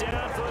brought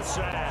down for a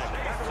sack.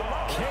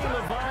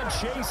 Caleb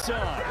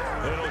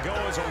Chason. It'll go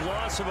as a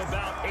loss of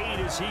about 8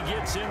 as he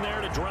gets in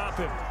there to drop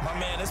him. My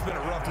man, it's been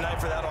a rough night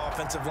for that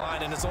offensive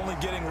line, and it's only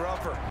getting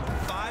rougher.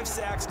 5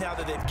 sacks now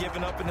that they've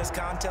given up in this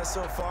contest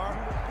so far.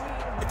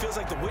 It feels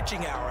like the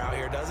witching hour out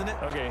here, doesn't it?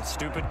 Okay,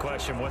 stupid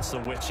question. What's the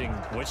witching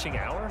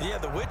hour? Yeah,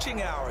 the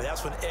witching hour.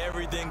 That's when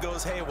everything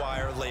goes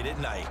haywire late at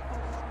night.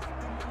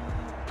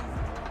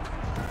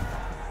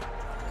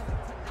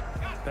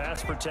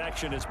 Pass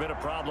protection has been a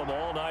problem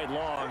all night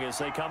long as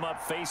they come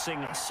up facing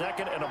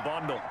 2nd and a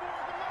bundle.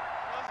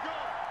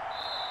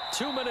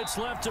 2 minutes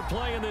left to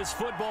play in this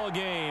football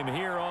game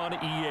here on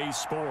EA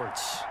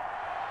Sports.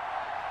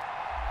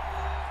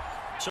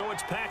 So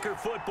it's Packer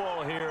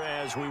football here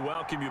as we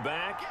welcome you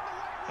back.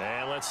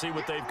 And let's see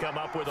what they've come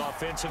up with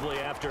offensively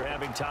after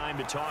having time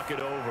to talk it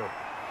over.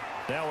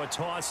 Now a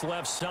toss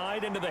left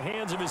side into the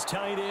hands of his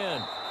tight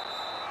end.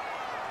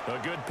 A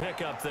good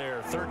pickup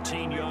there,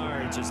 13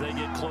 yards as they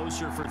get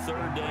closer for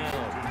third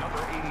down.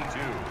 Number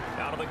 82.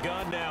 Out of the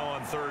gun now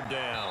on third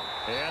down.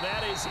 And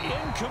that is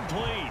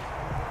incomplete.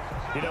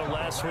 You know,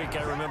 last week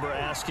I remember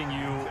asking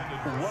you,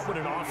 what would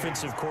an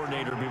offensive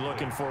coordinator be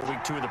looking for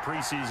week 2 of the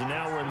preseason?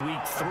 Now we're in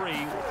week 3.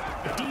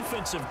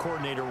 Defensive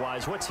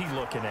coordinator-wise, what's he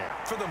looking at?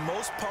 For the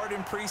most part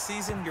in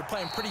preseason, you're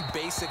playing pretty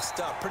basic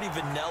stuff, pretty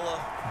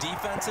vanilla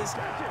defenses.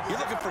 You're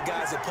looking for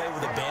guys that play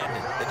with abandon,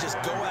 that just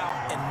go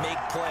out and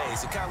make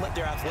plays, and kind of let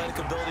their athletic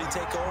ability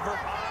take over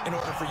in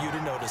order for you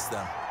to notice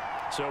them.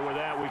 So with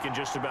that, we can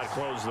just about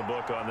close the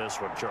book on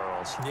this one,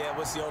 Charles. Yeah,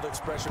 what's the old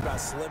expression about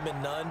slim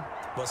and none?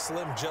 Well,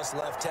 Slim just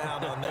left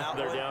town on that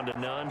They're one. down to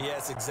none?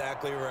 Yes,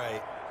 exactly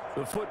right.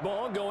 The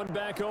football going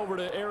back over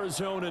to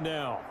Arizona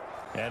now.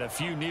 And a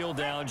few kneel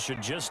downs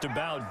should just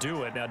about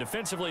do it. Now,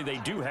 defensively, they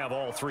do have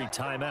all 3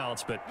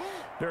 timeouts, but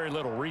very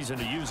little reason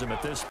to use them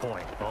at this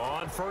point.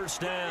 On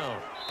first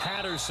down,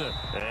 Patterson.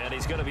 And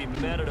he's going to be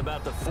met at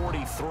about the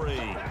 43.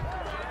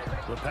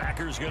 The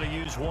Packers going to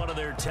use one of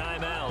their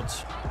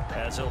timeouts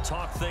as they'll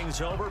talk things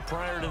over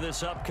prior to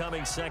this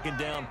upcoming second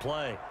down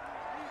play.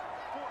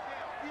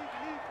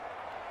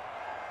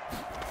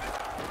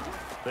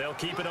 They'll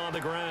keep it on the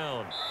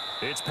ground.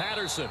 It's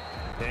Patterson.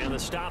 And the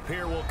stop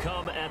here will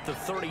come at the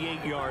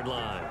 38-yard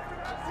line.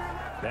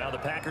 Now the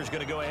Packers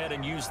going to go ahead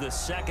and use the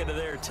second of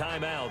their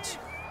timeouts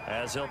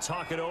as they'll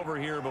talk it over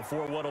here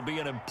before what will be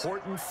an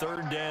important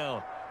third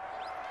down.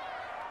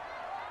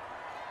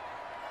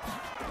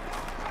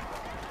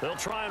 They'll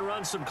try and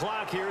run some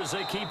clock here as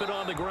they keep it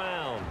on the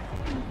ground.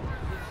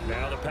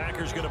 Now the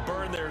Packers going to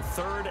burn their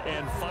third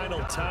and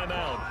final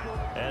timeout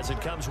as it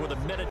comes with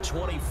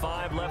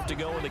 1:25 left to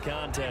go in the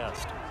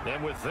contest.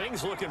 And with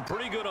things looking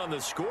pretty good on the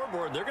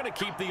scoreboard, they're going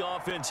to keep the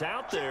offense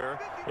out there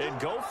and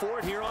go for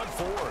it here on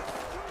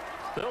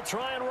fourth. They'll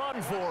try and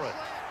run for it.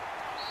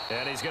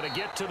 And he's going to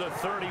get to the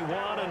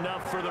 31,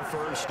 enough for the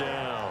first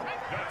down.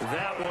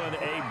 That one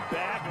a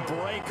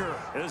backbreaker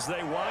as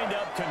they wind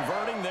up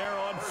converting there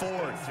on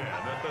fourth.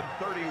 At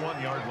the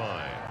 31-yard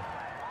line.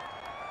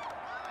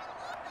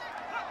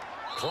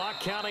 Clock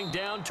counting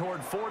down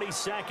toward 40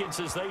 seconds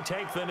as they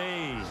take the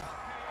knee.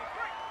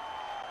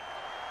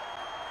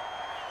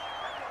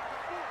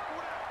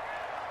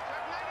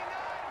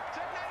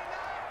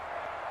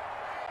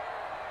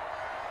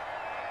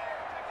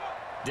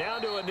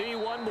 Down to a knee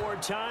one more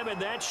time, and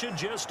that should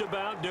just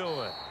about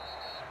do it.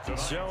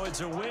 So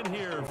it's a win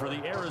here for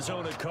the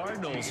Arizona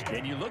Cardinals.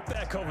 And you look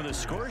back over the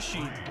score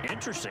sheet,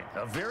 interesting.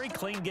 A very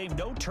clean game,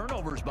 no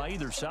turnovers by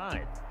either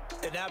side.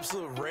 An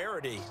absolute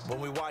rarity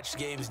when we watch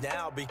games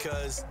now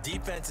because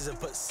defenses have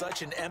put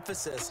such an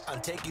emphasis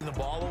on taking the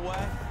ball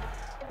away.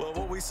 Well,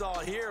 what we saw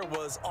here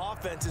was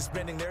offenses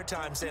spending their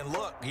time saying,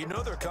 look, you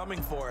know they're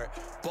coming for it.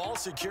 Ball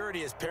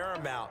security is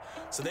paramount.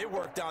 So they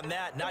worked on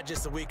that, not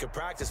just a week of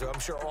practice, but I'm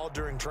sure all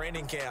during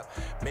training camp.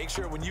 Make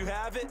sure when you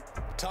have it,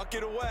 tuck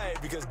it away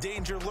because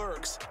danger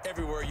lurks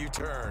everywhere you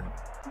turn.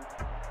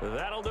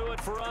 That'll do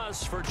it for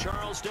us. For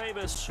Charles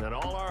Davis and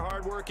all our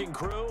hardworking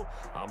crew,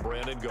 I'm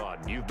Brandon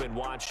Gaudin. You've been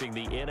watching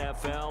the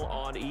NFL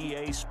on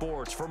EA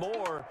Sports. For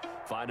more,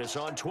 find us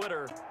on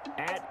Twitter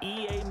at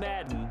EA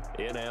Madden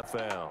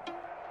NFL.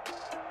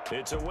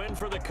 It's a win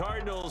for the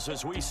Cardinals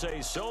as we say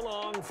so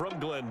long from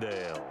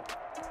Glendale.